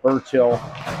 Burchill,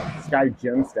 Sky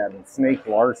Genstad, and Snake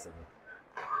Larson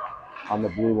on the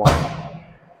blue line.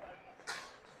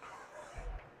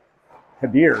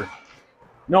 Kadir.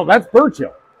 No, that's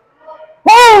Burchill.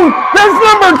 Oh, there's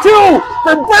number 2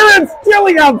 for Burris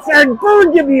Chili outside.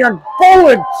 Bird, give me a bowl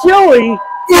of chili.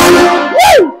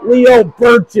 Woo! Leo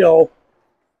Burchill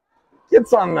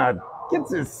gets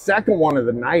his second one of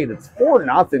the night. It's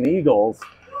 4-0 Eagles.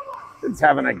 It's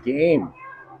having a game.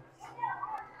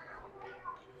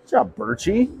 Good job,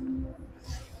 Birchie.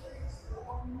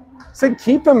 Said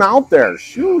keep him out there.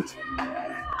 Shoot.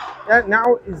 Yeah,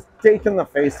 now he's taking the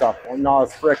face off. Oh, no,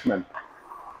 it's Frickman.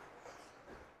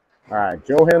 All right,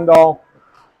 Joe Hindall.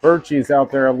 Birchie's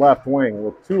out there at left wing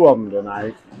with 2 of them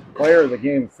tonight. Player of the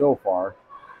game so far.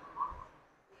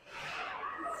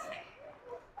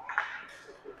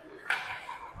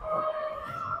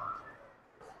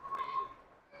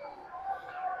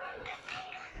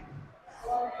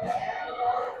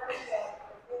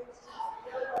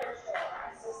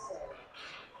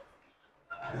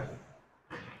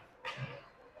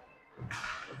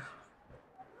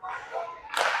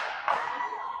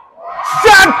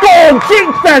 Shot goal! Keep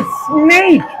that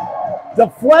snake!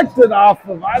 Deflected off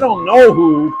of I don't know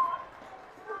who.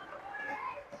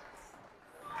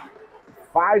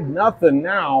 5-0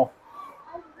 now.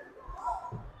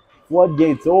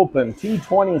 Floodgates open.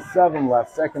 2:27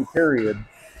 left, second period.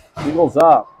 Eagles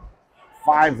up.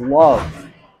 5-love.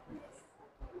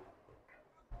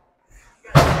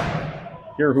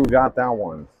 Here who got that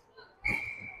one.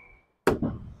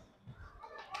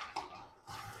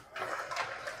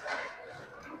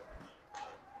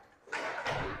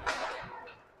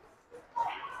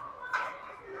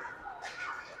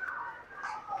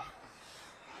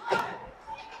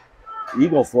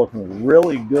 Eagles looking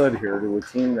really good here to a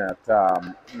team that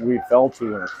we fell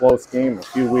to in a close game a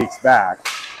few weeks back.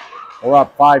 We're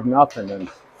up 5-0, and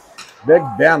Big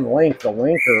Ben Link, the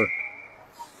linker,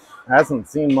 hasn't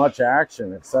seen much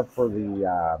action except for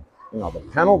the the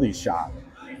penalty shot.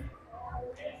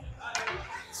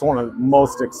 It's one of the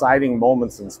most exciting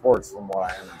moments in sports, from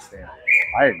what I understand.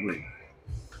 I agree.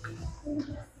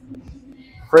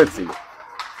 Fritzy.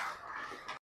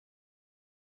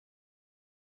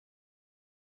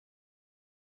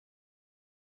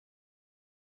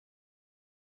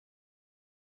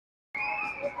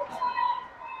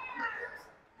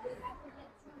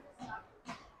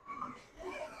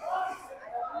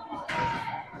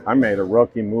 I made a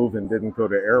rookie move and didn't go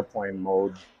to airplane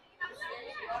mode.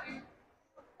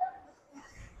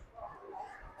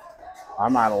 I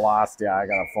might have lost. Yeah, I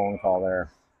got a phone call there.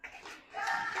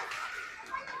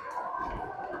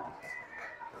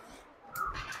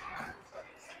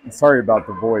 Sorry about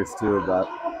the voice too, but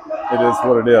it is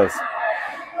what it is.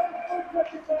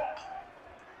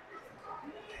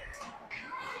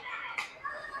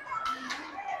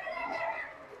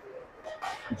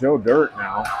 Joe Dirt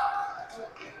now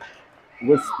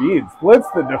with speed, splits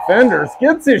the defenders,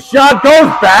 gets his shot,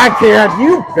 goes backhand.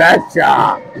 You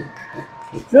betcha.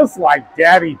 Just like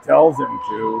Daddy tells him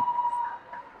to.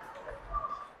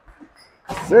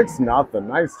 6-0.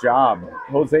 Nice job.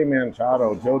 Jose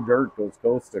Machado. Joe Dirt goes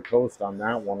coast to coast on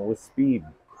that one with speed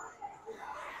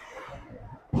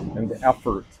and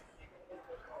effort.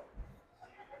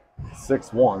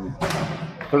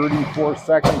 6-1. 34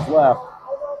 seconds left.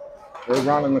 They're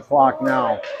running the clock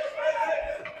now.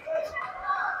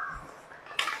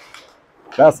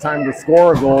 Best time to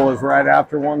score a goal is right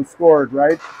after one scored,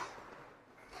 right?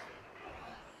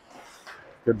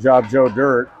 Good job, Joe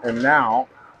Dirt. And now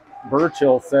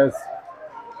Burchill says,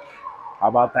 how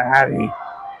about the Hattie?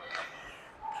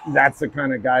 That's the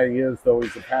kind of guy he is, though.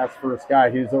 He's a pass first guy.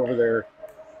 He's over there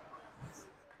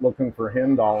looking for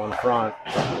Hindall in front.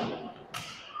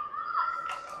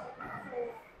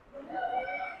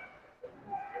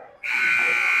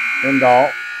 Hindall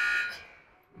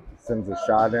sends a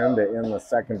shot in to end the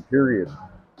second period.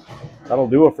 That'll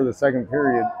do it for the second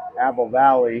period. Apple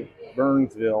Valley,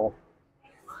 Burnsville,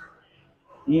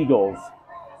 Eagles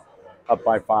up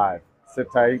by 5. Sit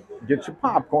tight, get your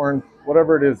popcorn,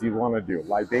 whatever it is you want to do.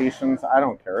 Libations, I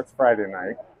don't care. It's Friday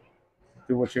night.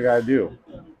 Do what you got to do.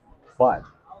 But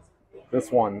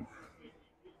this one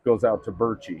goes out to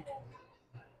Birchie.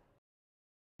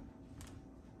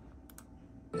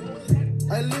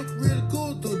 I look real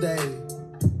good today.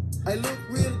 I look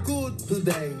real good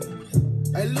today.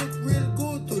 I look real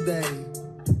good today.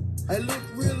 I look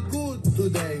real good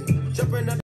today. Jumping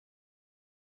up.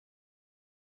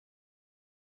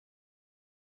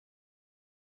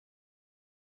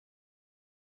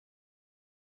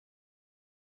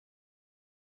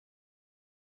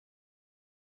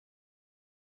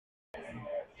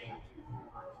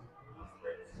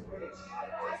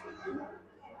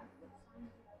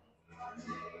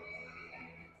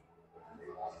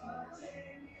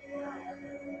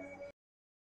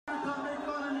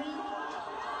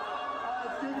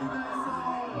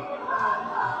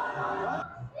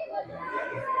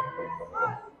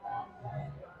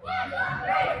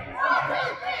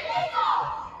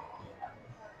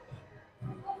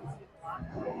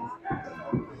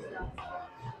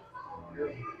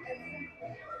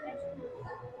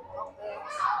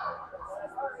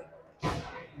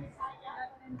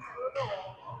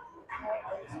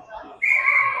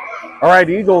 All right,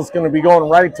 Eagles going to be going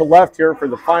right to left here for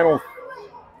the final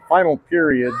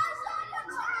period.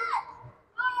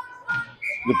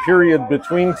 The period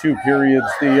between two periods,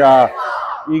 the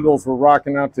Eagles were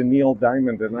rocking out to Neil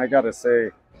Diamond, and I got to say,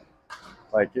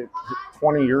 like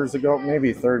 20 years ago,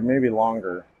 maybe 30, maybe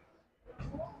longer.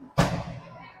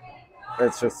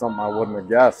 It's just something I wouldn't have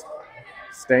guessed.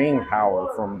 Staying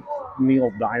power from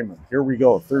Neil Diamond. Here we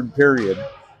go, third period.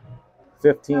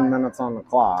 15 minutes on the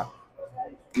clock.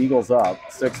 Eagles up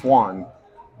 6-1.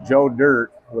 Joe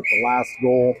Dirt with the last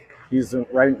goal. He's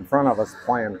right in front of us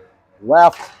playing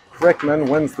left. Frickman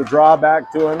wins the draw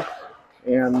back to him.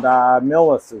 And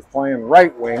Millis is playing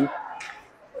right wing.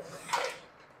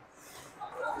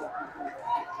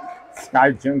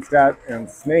 Sky Jinstadt and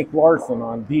Snake Larson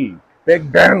on D.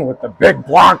 Big Ben with the big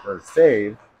blocker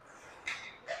save.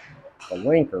 The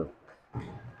linker.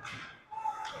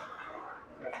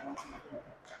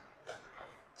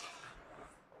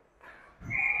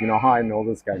 You know how I know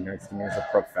this guy next to me is a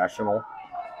professional?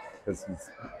 Because he's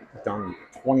done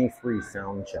 23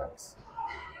 sound checks.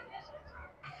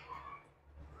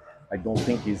 I don't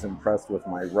think he's impressed with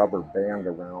my rubber band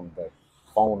around the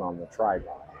phone on the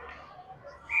tripod.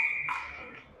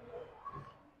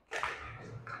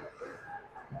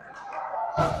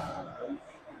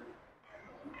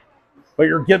 But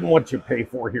you're getting what you pay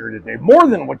for here today. More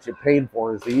than what you paid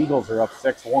for, as the Eagles are up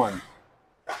 6-1.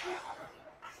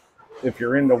 If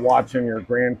you're into watching your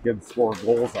grandkids score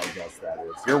goals, I guess that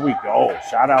is. Here we go.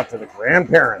 Shout out to the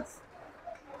grandparents.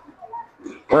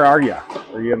 Where are you?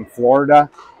 Are you in Florida?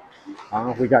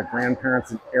 We got grandparents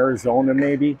in Arizona,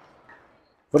 maybe.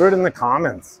 Put it in the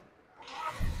comments.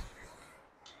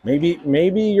 Maybe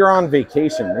you're on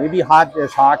vacation. Maybe Hot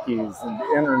Dish Hockey is an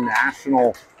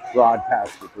international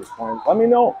broadcast at this point. Let me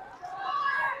know.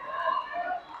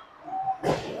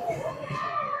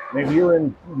 Maybe you're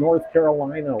in North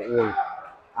Carolina or,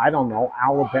 I don't know,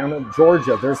 Alabama,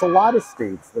 Georgia. There's a lot of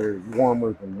states that are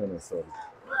warmer than Minnesota.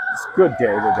 It's a good day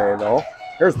today, though.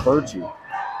 Here's Birchie.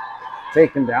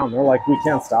 Taken down. They're like, we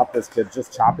can't stop this kid.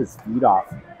 Just chop his feet off.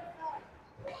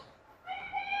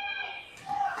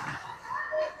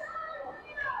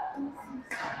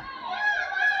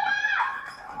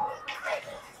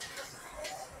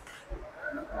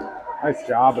 Nice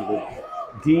job of the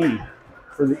D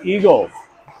for the Eagles.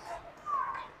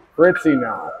 Fritzy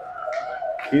now.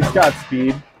 He's got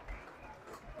speed.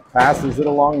 Passes it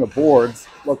along the boards,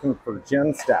 looking for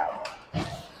Genstadt.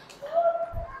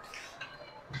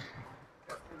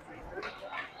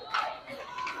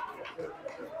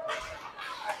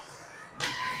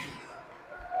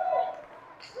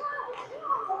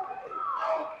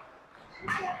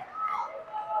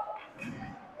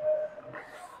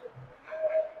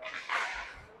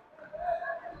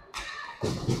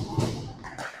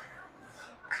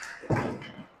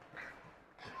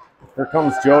 Here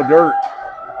comes Joe Dirt.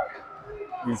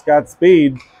 He's got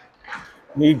speed.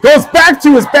 He goes back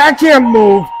to his backhand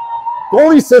move.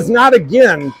 Goalie says not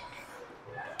again.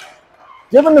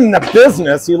 Giving him the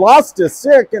business. He lost his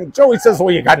stick, and Joey says,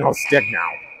 well, you got no stick now.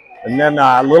 And then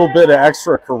a little bit of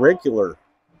extracurricular.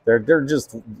 They're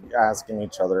just asking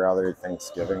each other how their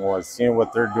Thanksgiving was, seeing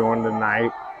what they're doing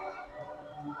tonight.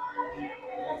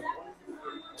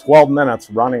 12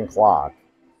 minutes running clock.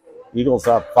 Eagles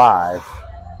up 5.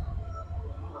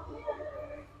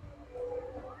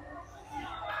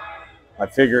 I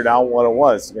figured out what it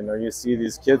was. You know, you see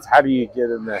these kids, how do you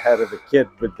get in the head of the kid?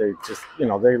 But they just, you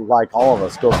know, they, like all of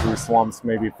us, go through slumps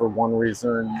maybe for one reason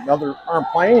or another,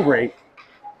 aren't playing great.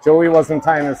 Joey wasn't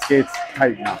tying his skates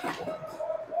tight enough.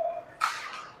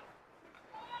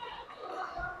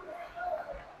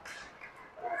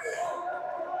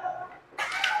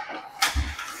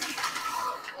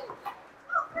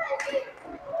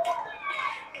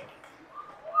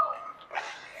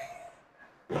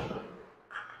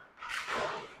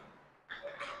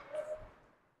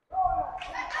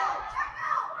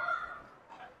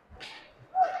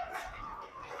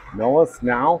 Millis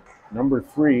now, number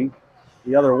 3,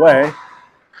 the other way.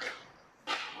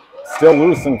 Still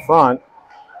loose in front.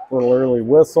 Little early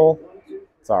whistle.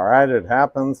 It's all right, it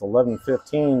happens.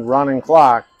 11:15 running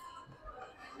clock.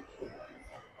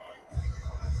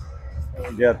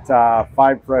 We get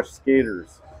 5 fresh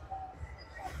skaters.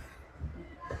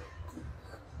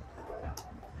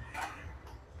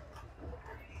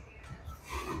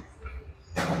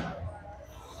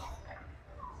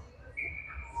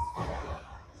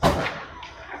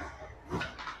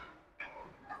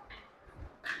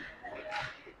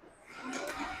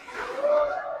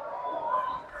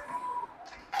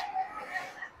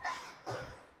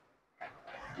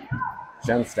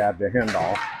 Genstadt to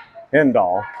Hindall.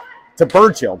 Hindall to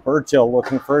Burchill. Burchill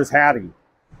looking for his Hattie.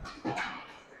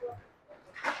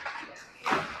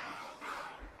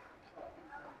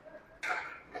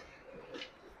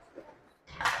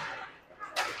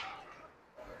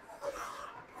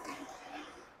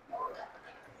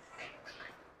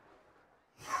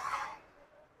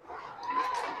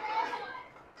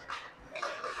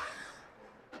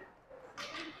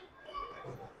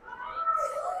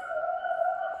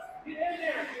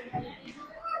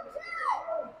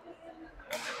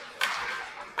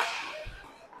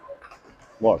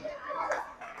 Look,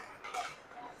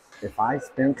 if I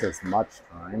spent as much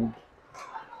time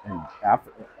and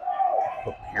effort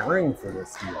preparing for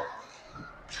this deal,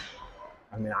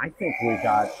 I mean, I think we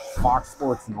got Fox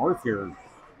Sports North here,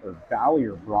 or Valley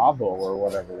or Bravo or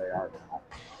whatever they are now.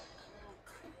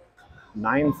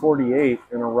 9:48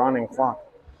 in a running clock.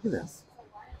 Look at this.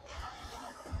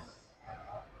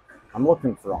 I'm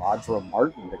looking for Audra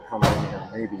Martin to come in here,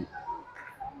 maybe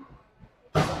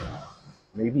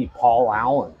Paul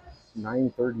Allen,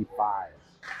 9:35.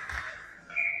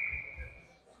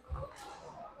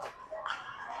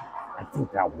 I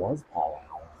think that was Paul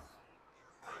Allen.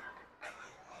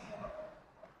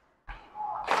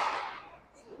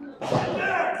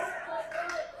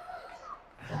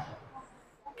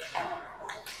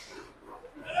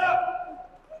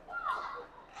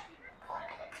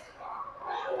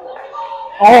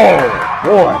 Oh,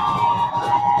 boy.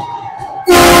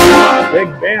 Big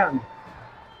Ben.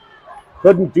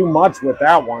 Couldn't do much with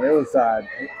that one. It was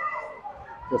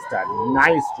just a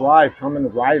nice drive coming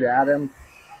right at him.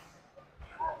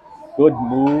 Good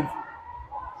move.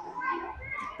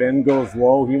 Ben goes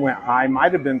low. He went high.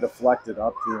 Might have been deflected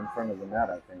up to in front of the net,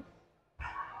 I think.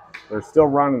 They're still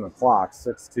running the clock,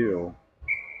 6-2.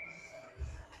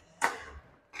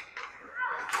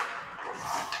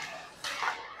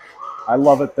 I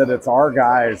love it that it's our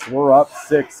guys. We're up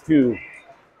 6-2.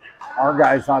 Our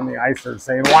guys on the ice are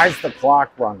saying, why is the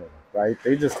clock running, right?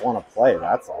 They just want to play,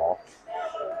 that's all.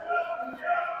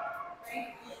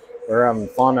 They're having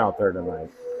fun out there tonight.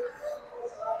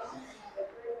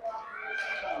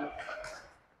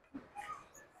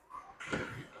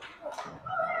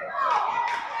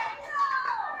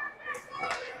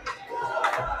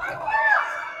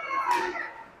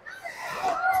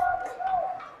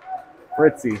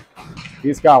 Fritzy,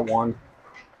 he's got one.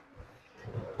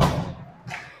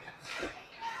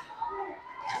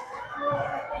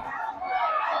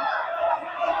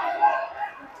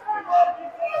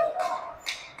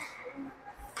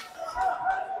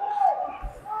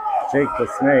 Jake the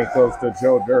Snake goes to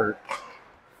Joe Dirt.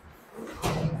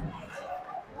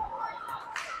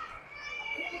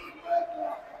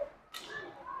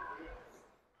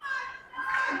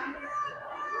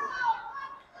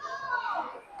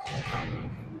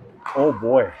 Oh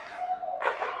boy.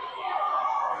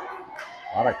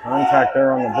 A lot of contact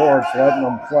there on the boards, letting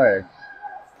them play.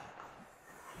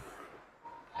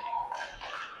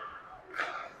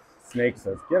 Snake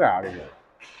says, get out of here.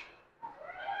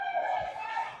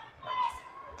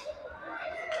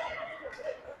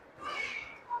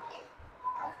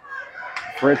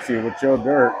 Fritzy with Joe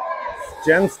Dirt.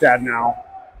 Genstad now.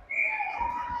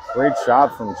 Great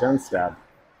shot from Genstad.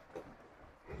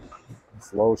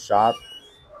 Slow shot.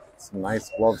 Some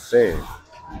nice glove save.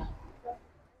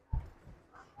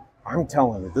 I'm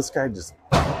telling you, this guy just...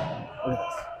 Look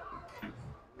at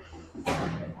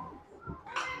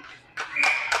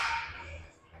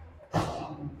this.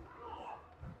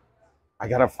 I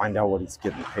gotta find out what he's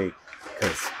getting paid,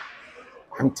 because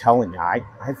I'm telling you, I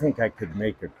think I could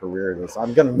make a career of this.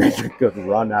 I'm gonna make a good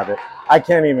run at it. I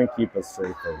can't even keep a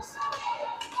straight face.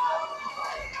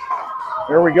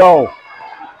 Here we go.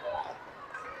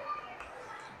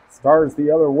 Stars the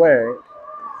other way.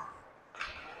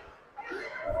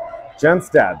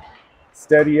 Genstad,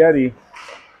 Steady Eddie.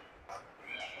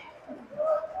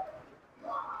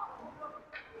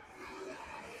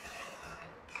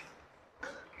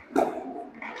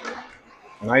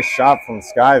 Nice shot from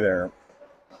Sky there.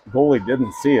 Goalie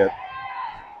didn't see it.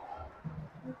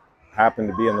 Happened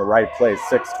to be in the right place.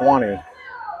 6:20.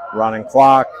 Running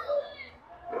clock.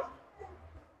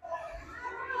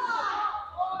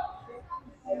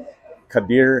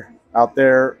 Kadir out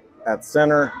there at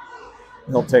center.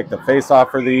 He'll take the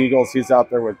face-off for the Eagles. He's out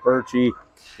there with Birchie.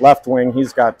 Left wing,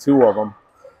 he's got two of them.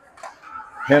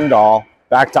 Hindall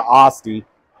back to Osti.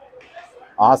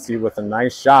 Osti with a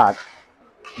nice shot.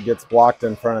 Gets blocked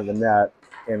in front of the net.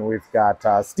 And we've got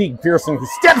Steve Pearson, who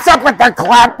steps up with the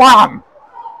clap bomb.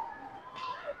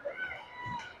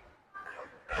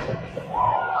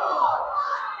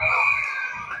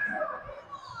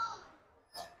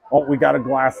 Oh, we got a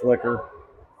glass liquor.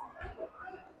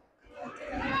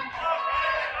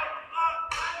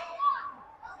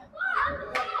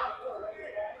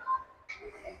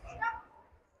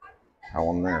 How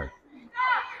one there.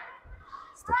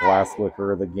 It's the glass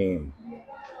liquor of the game.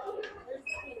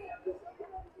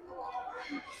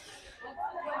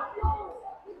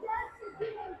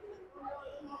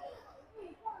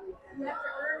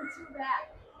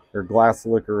 Your glass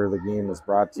liquor of the game is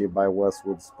brought to you by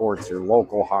Westwood Sports, your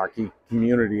local hockey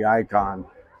community icon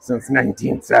since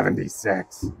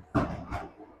 1976.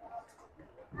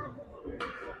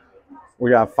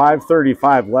 We got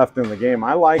 5:35 left in the game.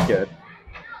 I like it.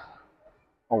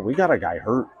 Oh, we got a guy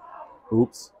hurt.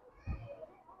 Oops.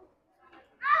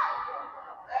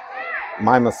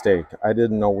 My mistake. I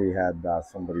didn't know we had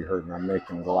somebody hurt, and I'm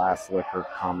making glass liquor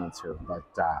comments here, but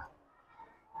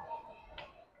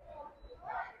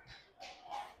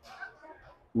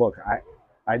look,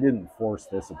 I didn't force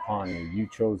this upon you. You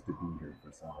chose to be here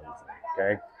for some reason,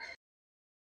 okay?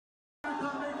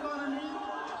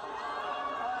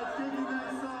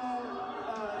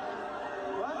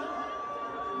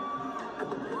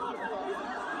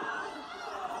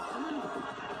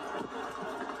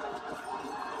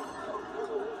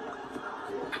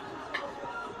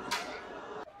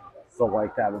 So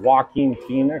like that Joaquin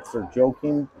Phoenix or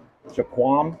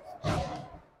Jaquam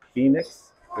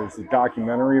Phoenix, there's a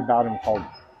documentary about him called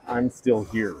I'm Still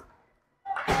Here.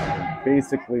 And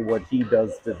basically what he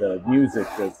does to the music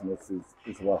business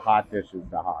is what Hot Dish is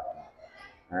to hockey.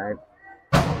 All right?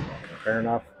 Fair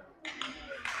enough?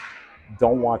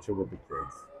 Don't watch it with the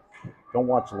kids. Don't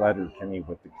watch Letterkenny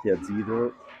with the kids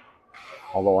either,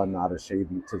 although I'm not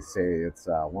ashamed to say it's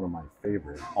one of my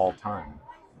favorite all time.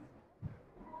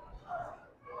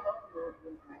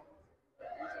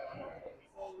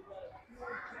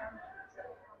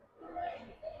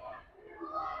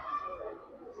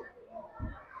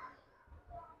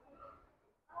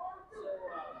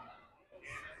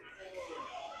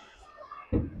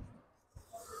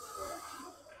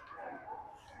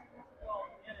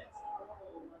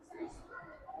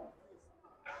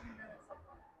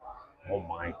 Oh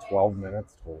my, 12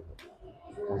 minutes total.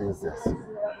 What is this?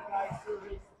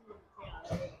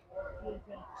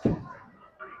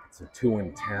 It's a 2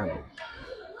 and 10.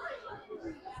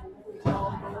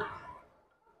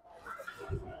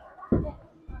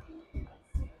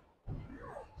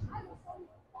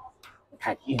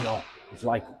 You know, it's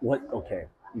like, what? Okay,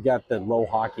 you got the low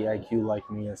hockey IQ like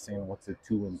me is saying, what's a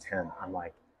 2 and 10? I'm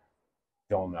like,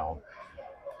 don't know.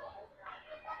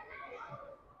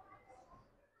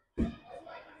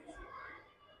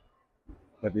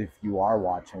 But if you are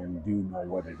watching and do know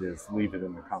what it is, leave it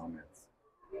in the comments.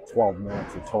 12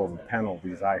 minutes of total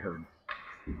penalties, I heard.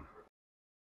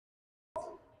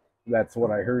 That's what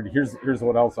I heard. Here's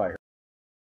what else I heard.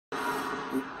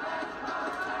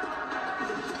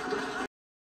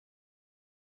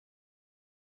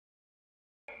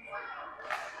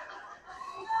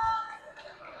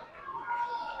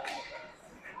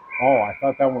 Oh, I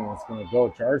thought that one was going to go.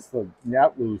 Charge the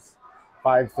net loose,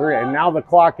 5-3, and now the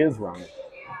clock is running.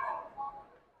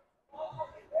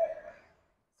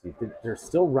 See, they're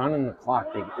still running the clock.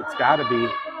 It's got to be.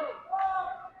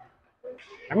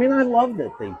 I mean, I love that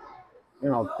they,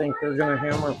 think they're going to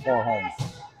hammer 4 homes,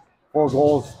 4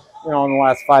 goals, in the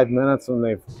last 5 minutes when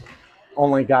they've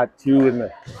only got 2 in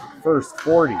the first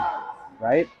 40,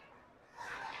 right?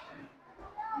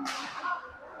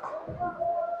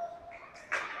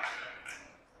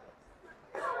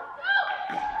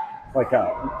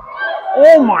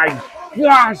 Oh my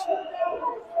gosh,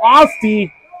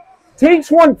 Osti takes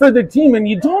one for the team, and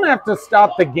you don't have to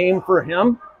stop the game for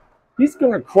him. He's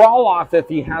going to crawl off if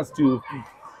he has to. If he's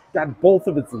got both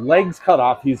of his legs cut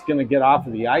off, he's going to get off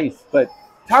of the ice. But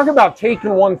talk about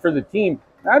taking one for the team.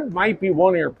 That might be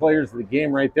one of your players of the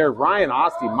game right there. Ryan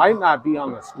Osti might not be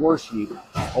on the score sheet,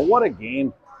 but what a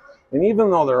game. And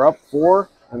even though they're up 4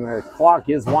 and the clock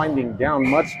is winding down,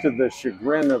 much to the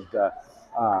chagrin of the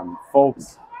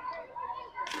folks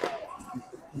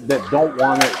that don't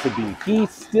want it to be, he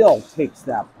still takes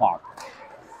that puck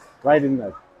right in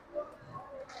the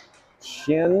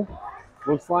shin.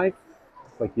 Looks like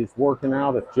he's working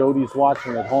out. If Jody's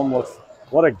watching at home, looks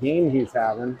what a game he's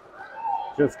having.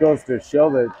 Just goes to show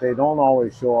that they don't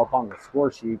always show up on the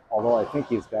score sheet, although I think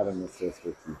he's got an assist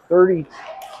or 2.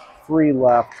 33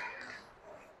 left.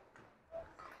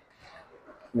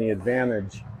 And the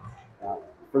advantage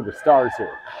for the Stars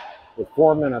here with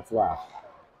 4 minutes left.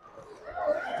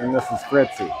 And this is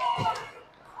Fritzy.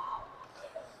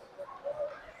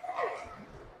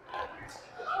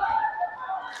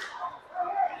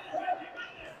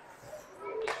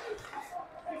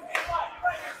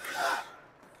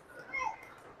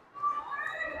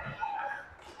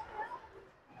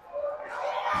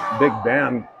 Big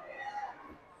Ben.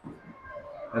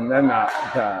 And then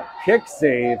the kick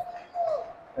save.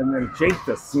 And then Jake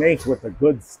the Snake with a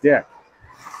good stick.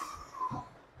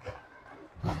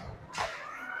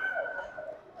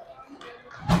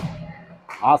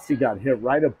 Osti got hit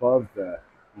right above the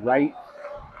right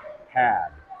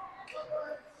pad.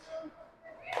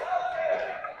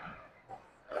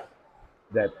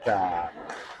 That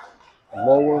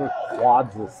lower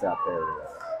quadricep area.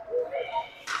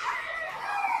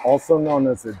 Also known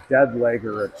as a dead leg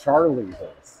or a Charlie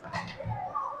horse.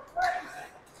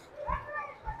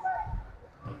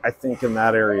 I think in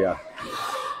that area.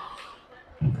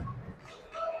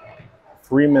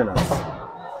 3 minutes.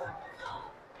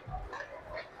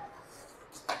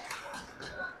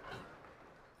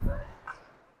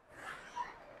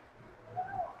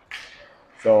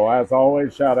 So as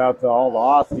always, shout out to all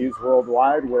the Osties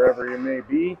worldwide, wherever you may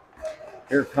be.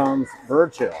 Here comes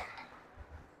Virgil.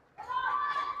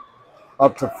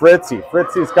 Up to Fritzy.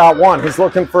 Fritzy's got one. He's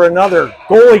looking for another.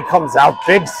 Goalie comes out.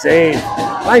 Big save.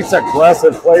 Nice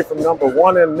aggressive play from number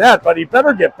 1 in net, but he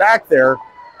better get back there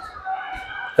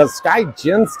because Sky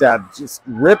Ginstad just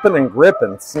ripping and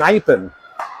gripping, sniping.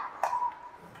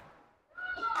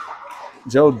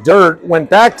 Joe Dirt went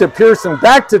back to Pearson,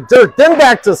 back to Dirt, then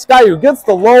back to Sky, who gets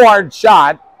the low hard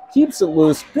shot, keeps it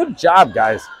loose. Good job,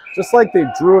 guys. Just like they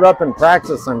drew it up in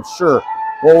practice, I'm sure.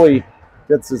 Goalie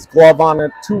gets his glove on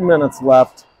it. 2 minutes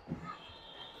left.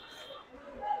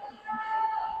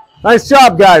 Nice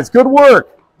job, guys. Good work.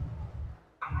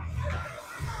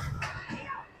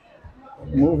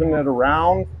 Moving it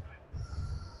around.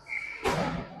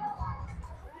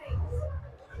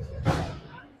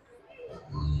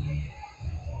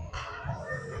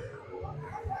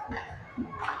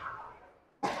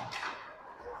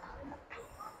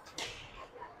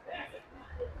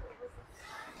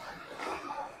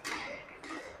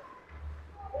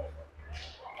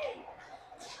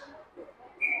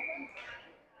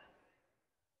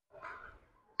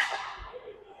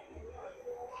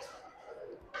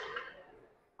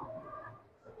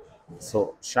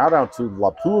 So shout out to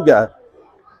La Puga,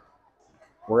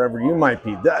 wherever you might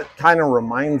be. That kind of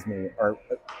reminds me, or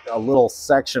a little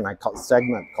section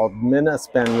segment called Mina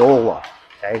Española.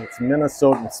 Okay, it's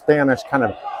Minnesotan Spanish. Kind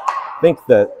of think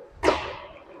that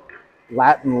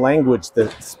Latin language, the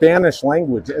Spanish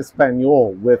language,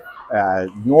 Espanol, with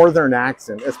northern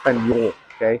accent, Espanol,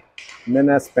 okay?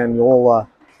 Mina Española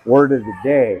word of the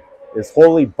day is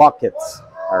holy buckets,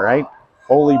 all right?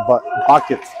 Holy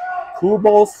buckets.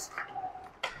 Cubos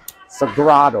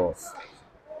sagrados.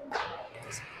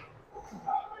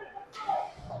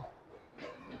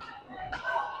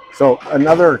 So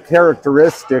another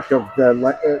characteristic of the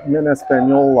Mina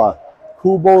Española,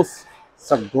 cubos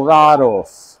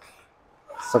sagrados.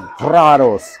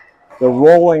 Sagrados, the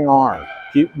rolling R.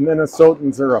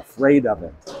 Minnesotans are afraid of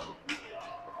it.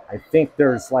 I think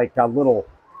there's like a little,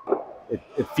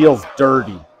 it feels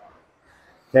dirty.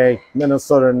 Okay,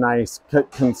 Minnesota nice,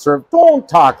 conservative. Don't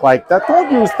talk like that.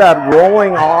 Don't use that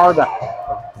rolling R.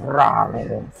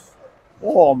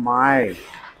 Oh my.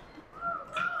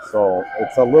 So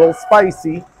it's a little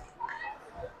spicy.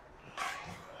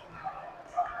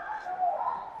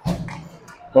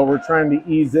 But we're trying to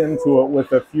ease into it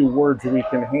with a few words we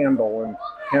can handle, and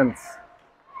hence,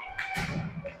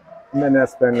 Min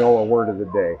Española word of the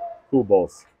day,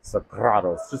 cubos,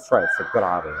 sagrados. Just try it,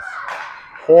 sagrados.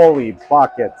 Holy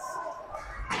buckets,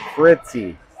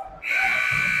 Fritzy.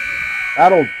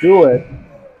 That'll do it.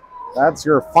 That's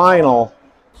your final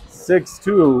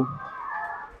 6-2.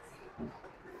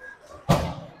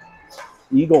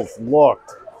 Eagles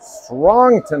looked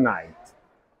strong tonight.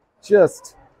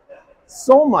 Just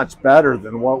so much better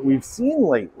than what we've seen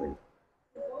lately.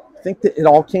 I think that it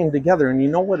all came together, and you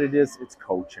know what it is? It's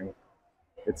coaching.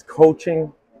 It's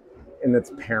coaching, and it's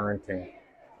parenting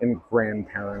and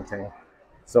grandparenting.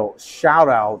 So shout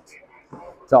out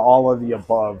to all of the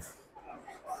above.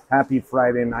 Happy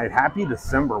Friday night. Happy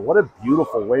December. What a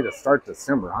beautiful way to start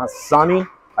December, huh? Sunny.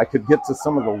 I could get to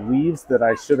some of the leaves that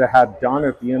I should have had done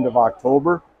at the end of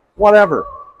October. Whatever.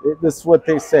 This is what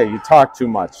they say. You talk too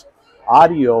much.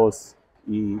 Adios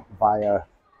y vaya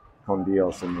con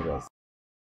Dios, amigos.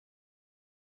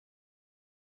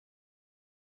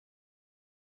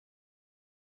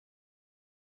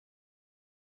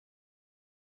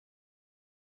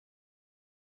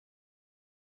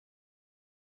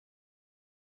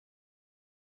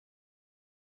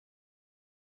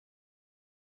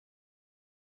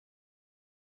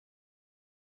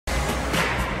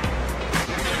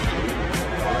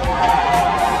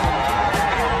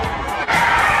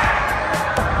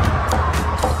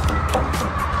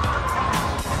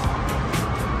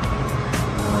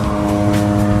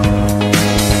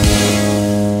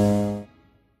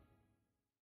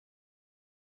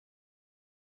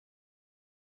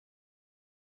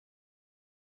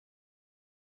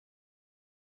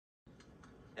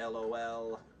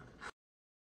 LOL.